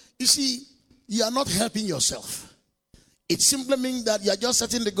are not helping yourself. It simply means that you are just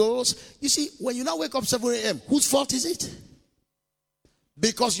setting the goals. You see, when you now wake up 7 a.m., whose fault is it?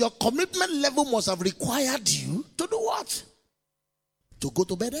 Because your commitment level must have required you to do what? To go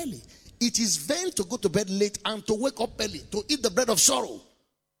to bed early. It is vain to go to bed late and to wake up early, to eat the bread of sorrow.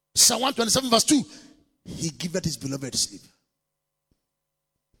 Psalm 127 verse 2. He giveth his beloved sleep.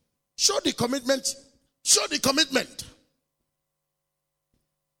 Show the commitment. Show the commitment.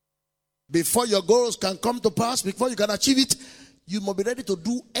 Before your goals can come to pass, before you can achieve it, you must be ready to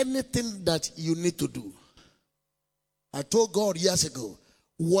do anything that you need to do. I told God years ago,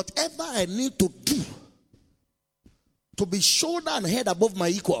 whatever I need to do to be shoulder and head above my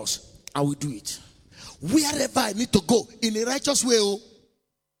equals, I will do it. Wherever I need to go, in a righteous way,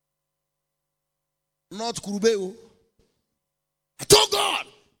 not kurube. I told God,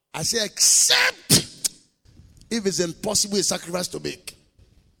 I say, except if it's impossible a sacrifice to make.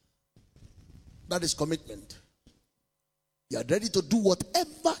 That is commitment. You are ready to do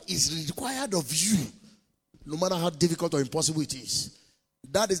whatever is required of you, no matter how difficult or impossible it is.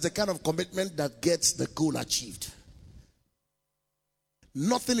 That is the kind of commitment that gets the goal achieved.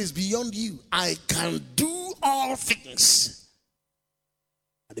 Nothing is beyond you. I can do all things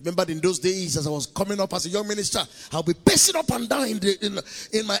I remember in those days, as I was coming up as a young minister, I'll be pacing up and down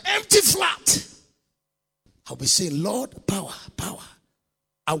in my empty flat. I'll be saying, Lord, power, power.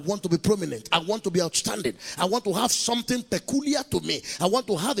 I want to be prominent. I want to be outstanding. I want to have something peculiar to me. I want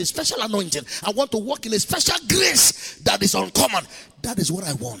to have a special anointing. I want to walk in a special grace that is uncommon. That is what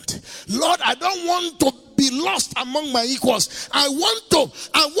I want. Lord, I don't want to be lost among my equals. I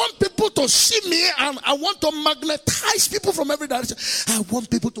want people to see me, and I want to magnetize people from every direction. I want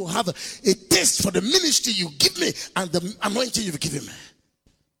people to have a taste for the ministry you give me and the anointing you've given me.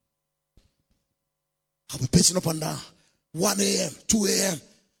 I'll be pacing up and down. 1 a.m., 2 a.m.,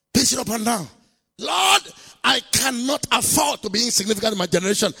 pacing up and down. Lord, I cannot afford to be insignificant in my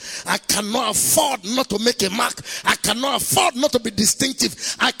generation. I cannot afford not to make a mark. I cannot afford not to be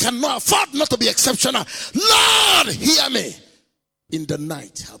distinctive. I cannot afford not to be exceptional. Lord, hear me. In the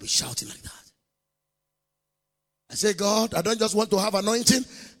night, I'll be shouting like that. I say, God, I don't just want to have anointing.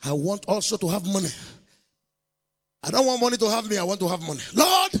 I want also to have money. I don't want money to have me. I want to have money.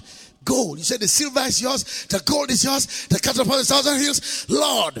 Lord, gold. You said the silver is yours. The gold is yours. The cattle upon 1,000 hills.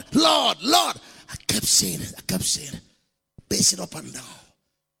 Lord, Lord, Lord. I kept saying it. I kept saying it. Pacing up and down.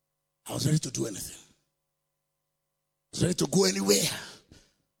 I was ready to do anything. I was ready to go anywhere.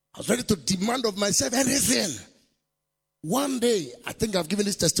 I was ready to demand of myself anything. One day, I think I've given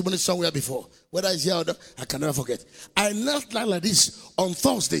this testimony somewhere before. Whether it's here or not, I can never forget. I knelt down like this on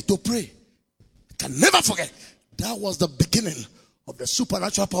Thursday to pray. I can never forget. That was the beginning of the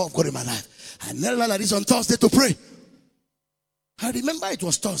supernatural power of God in my life. I knelt down like this on Thursday to pray. I remember it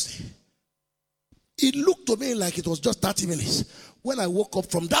was Thursday. It looked to me like it was just 30 minutes. When I woke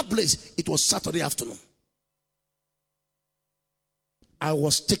up from that place, it was Saturday afternoon. I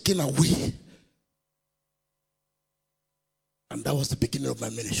was taken away. And that was the beginning of my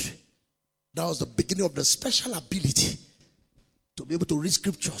ministry. That was the beginning of the special ability to be able to read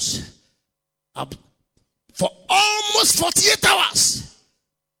scriptures for almost 48 hours.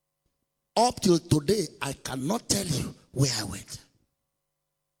 Up till today, I cannot tell you where I went.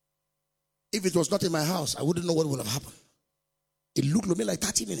 If it was not in my house, I wouldn't know what would have happened. It looked to me like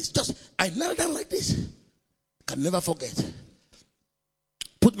 30 minutes. I knelt down like this. Can never forget.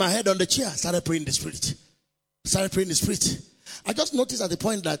 Put my head on the chair, started praying in the spirit. Started praying in the spirit. I just noticed at the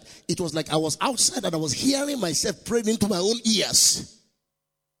point that it was like I was outside and I was hearing myself praying into my own ears.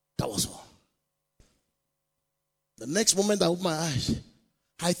 That was all. The next moment I opened my eyes,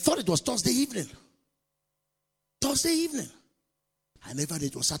 I thought it was Thursday evening. Thursday evening. I never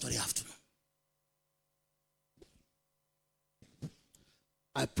did. It was Saturday afternoon.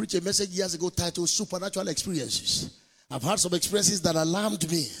 I preached a message years ago titled Supernatural Experiences. I've had some experiences that alarmed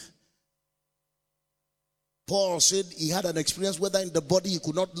me. Paul said he had an experience whether in the body he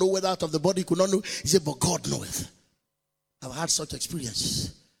could not know, whether out of the body he could not know. He said, but God knoweth. I've had such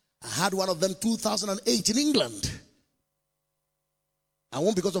experiences. I had one of them 2008 in England. I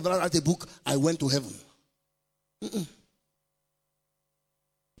won't, because of that, I wrote a book, I went to heaven.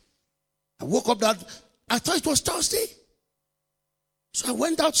 I woke up I thought it was Thursday. So I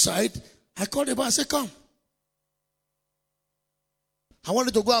went outside. I called him and I said, come. I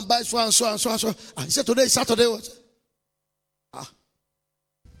wanted to go and buy so and so and so and so. He said, today is Saturday.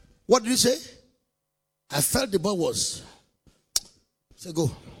 What did you say? I felt the ball was. I said,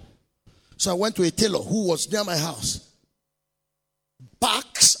 go. So I went to a tailor who was near my house.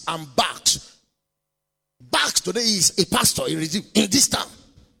 Backs and Backs. Backs today is a pastor in this town.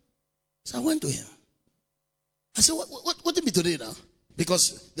 So I went to him. I said, what did me today now?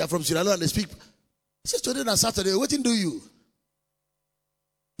 Because they are from Sierra Leone and they speak. He says, today and Saturday, what do you?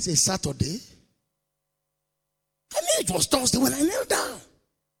 He says, Saturday? I knew it was Thursday when I knelt down.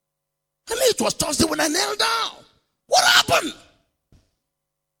 I knew it was Thursday when I knelt down. What happened?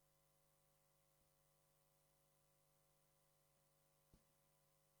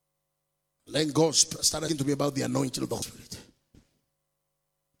 Then God started talking to me about the anointing of the Spirit.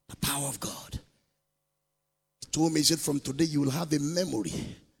 The power of God. He told me, he said, from today you will have a memory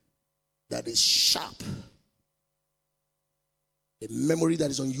that is sharp. A memory that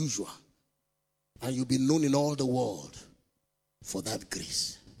is unusual. And you'll be known in all the world for that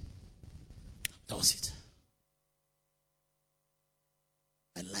grace. That was it.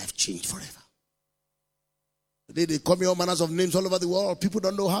 My life changed forever. Today they call me all manners of names all over the world. People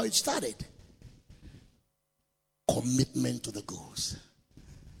don't know how it started. Commitment to the goals.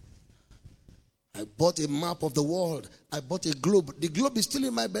 I bought a map of the world. I bought a globe. The globe is still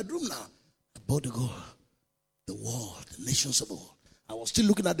in my bedroom now. I bought the goal. The world, the nations of the world. I was still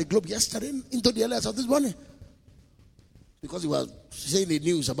looking at the globe yesterday into the alerts of this morning. Because he was saying the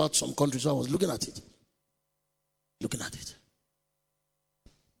news about some countries, so I was looking at it. Looking at it.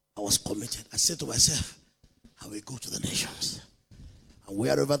 I was committed. I said to myself, I will go to the nations. And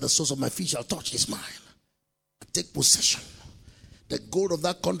wherever the source of my feet shall touch is mine. I take possession. The gold of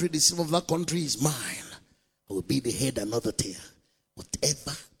that country, the silver of that country is mine. I will be the head and not the tail.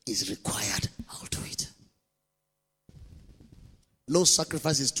 Whatever is required, I'll do it. No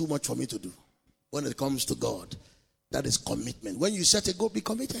sacrifice is too much for me to do. When it comes to God, that is commitment. When you set a goal, be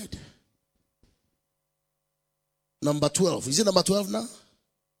committed. Number 12. Is it number 12 now?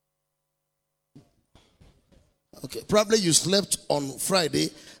 Okay. Probably you slept on Friday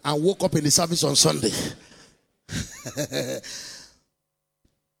and woke up in the service on Sunday.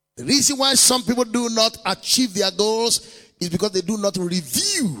 The reason why some people do not achieve their goals is because they do not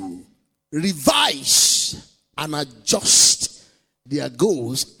review, revise, and adjust their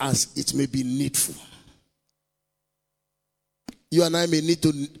goals as it may be needful. You and I may need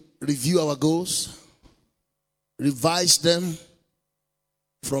to review our goals, revise them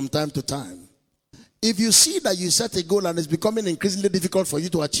from time to time. If you see that you set a goal and it's becoming increasingly difficult for you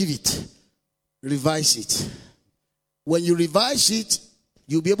to achieve it, revise it. When you revise it,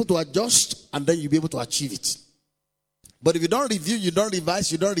 you'll be able to adjust and then you'll be able to achieve it. But if you don't review, you don't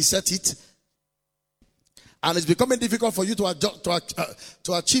revise, you don't reset it, and it's becoming difficult for you to adjust,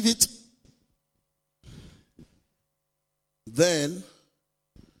 to achieve it, then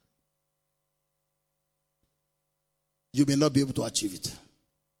you may not be able to achieve it.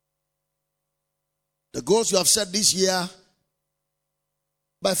 The goals you have set this year,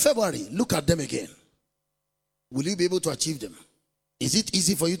 by February, look at them again. Will you be able to achieve them? Is it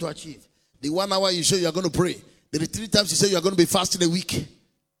easy for you to achieve? The 1 hour you say you are going to pray. The 3 times you say you are going to be fasting a week.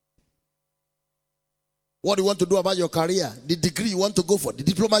 What do you want to do about your career? The degree you want to go for. The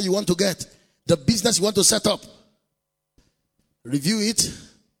diploma you want to get. The business you want to set up. Review it.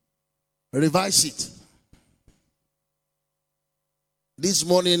 Revise it. This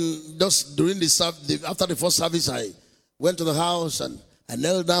morning, just during the after the first service, I went to the house and I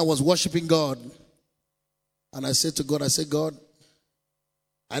knelt down, was worshiping God. And I said to God, God,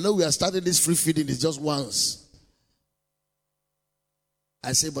 I know we are starting this free feeding, it's just once.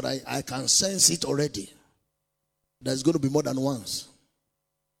 I said, but I can sense it already. There's going to be more than once.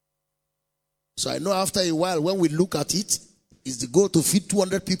 So I know after a while, when we look at it, is the goal to feed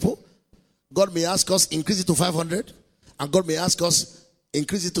 200 people. God may ask us, increase it to 500. And God may ask us,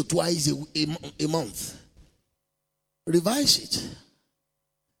 increase it to twice a month. Revise it.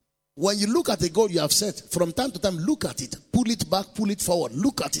 When you look at a goal you have set, from time to time, look at it. Pull it back, pull it forward.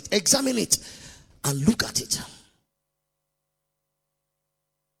 Look at it. Examine it. And look at it.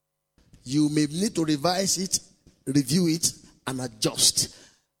 You may need to revise it, review it, and adjust.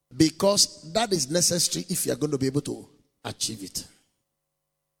 Because that is necessary if you are going to be able to achieve it.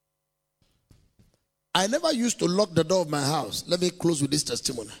 I never used to lock the door of my house. Let me close with this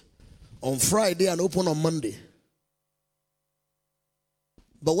testimony. On Friday and open on Monday.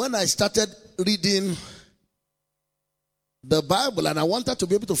 But when I started reading the Bible, and I wanted to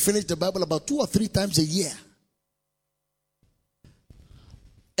be able to finish the Bible about 2 or 3 times a year.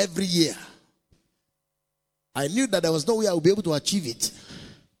 Every year. I knew that there was no way I would be able to achieve it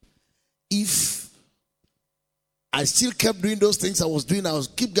if I still kept doing those things I was doing. I was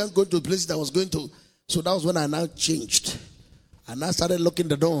keep going to the places I was going to. So that was when I now changed. And I started locking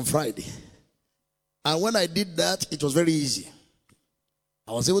the door on Friday. And when I did that, it was very easy.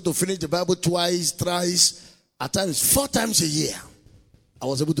 I was able to finish the Bible twice, thrice, at times 4 times a year. I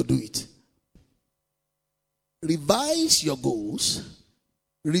was able to do it. Revise your goals.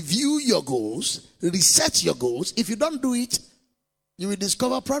 Review your goals. Reset your goals. If you don't do it, you will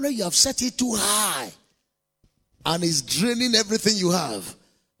discover probably you have set it too high. And it's draining everything you have.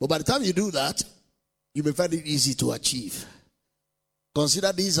 But by the time you do that, you may find it easy to achieve.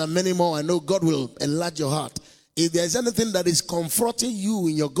 Consider these and many more. I know God will enlarge your heart. If there is anything that is confronting you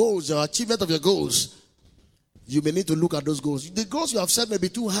in your goals, your achievement of your goals, you may need to look at those goals. The goals you have set may be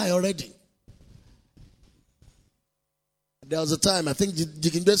too high already. There was a time, I think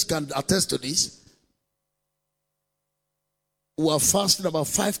Deacon Grace can attest to this. We were fasting about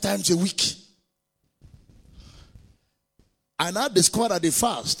 5 times a week. And I discovered that the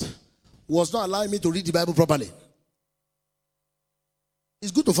fast was not allowing me to read the Bible properly.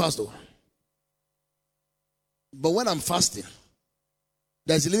 It's good to fast though. But when I'm fasting,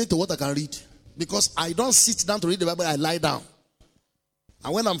 there's a limit to what I can read. Because I don't sit down to read the Bible, I lie down.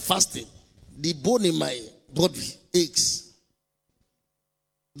 And when I'm fasting, the bone in my body aches.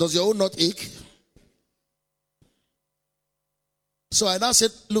 Does your own not ache? So I now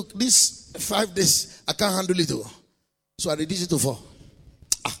said, look, these 5 days, I can't handle it all. So I reduced it to 4.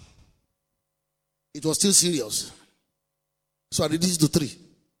 It was still serious. So I reduced it to 3.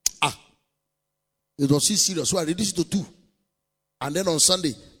 It was still serious. So I reduced it to 2. And then on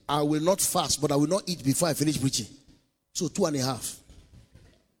Sunday, I will not fast, but I will not eat before I finish preaching. So 2.5.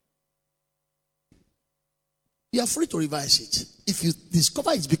 You are free to revise it. If you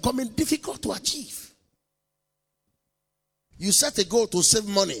discover it's becoming difficult to achieve, you set a goal to save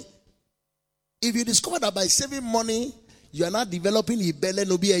money. If you discover that by saving money, you are not developing ibele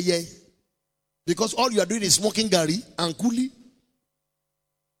no be a year, because all you are doing is smoking gari and kuli,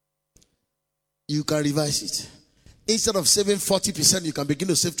 you can revise it. Instead of saving 40%, you can begin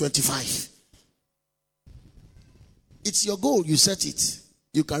to save 25%. It's your goal, you set it.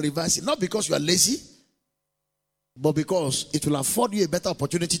 You can revise it. Not because you are lazy, but because it will afford you a better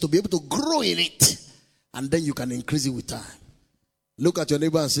opportunity to be able to grow in it. And then you can increase it with time. Look at your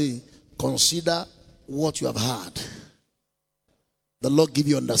neighbor and say, consider what you have heard. The Lord give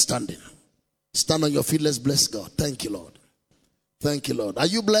you understanding. Stand on your feet. Let's bless God. Thank you, Lord. Thank you, Lord. Are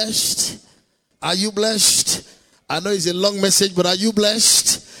you blessed? Are you blessed? I know it's a long message, but are you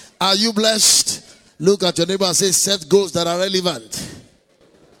blessed? Are you blessed? Look at your neighbor and say, set goals that are relevant.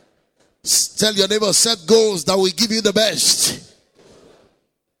 Tell your neighbor, set goals that will give you the best.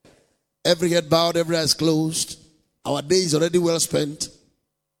 Every head bowed, every eyes closed. Our day is already well spent.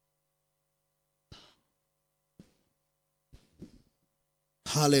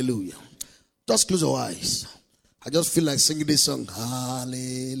 Hallelujah. Just close your eyes. I just feel like singing this song.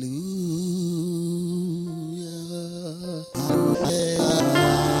 Hallelujah.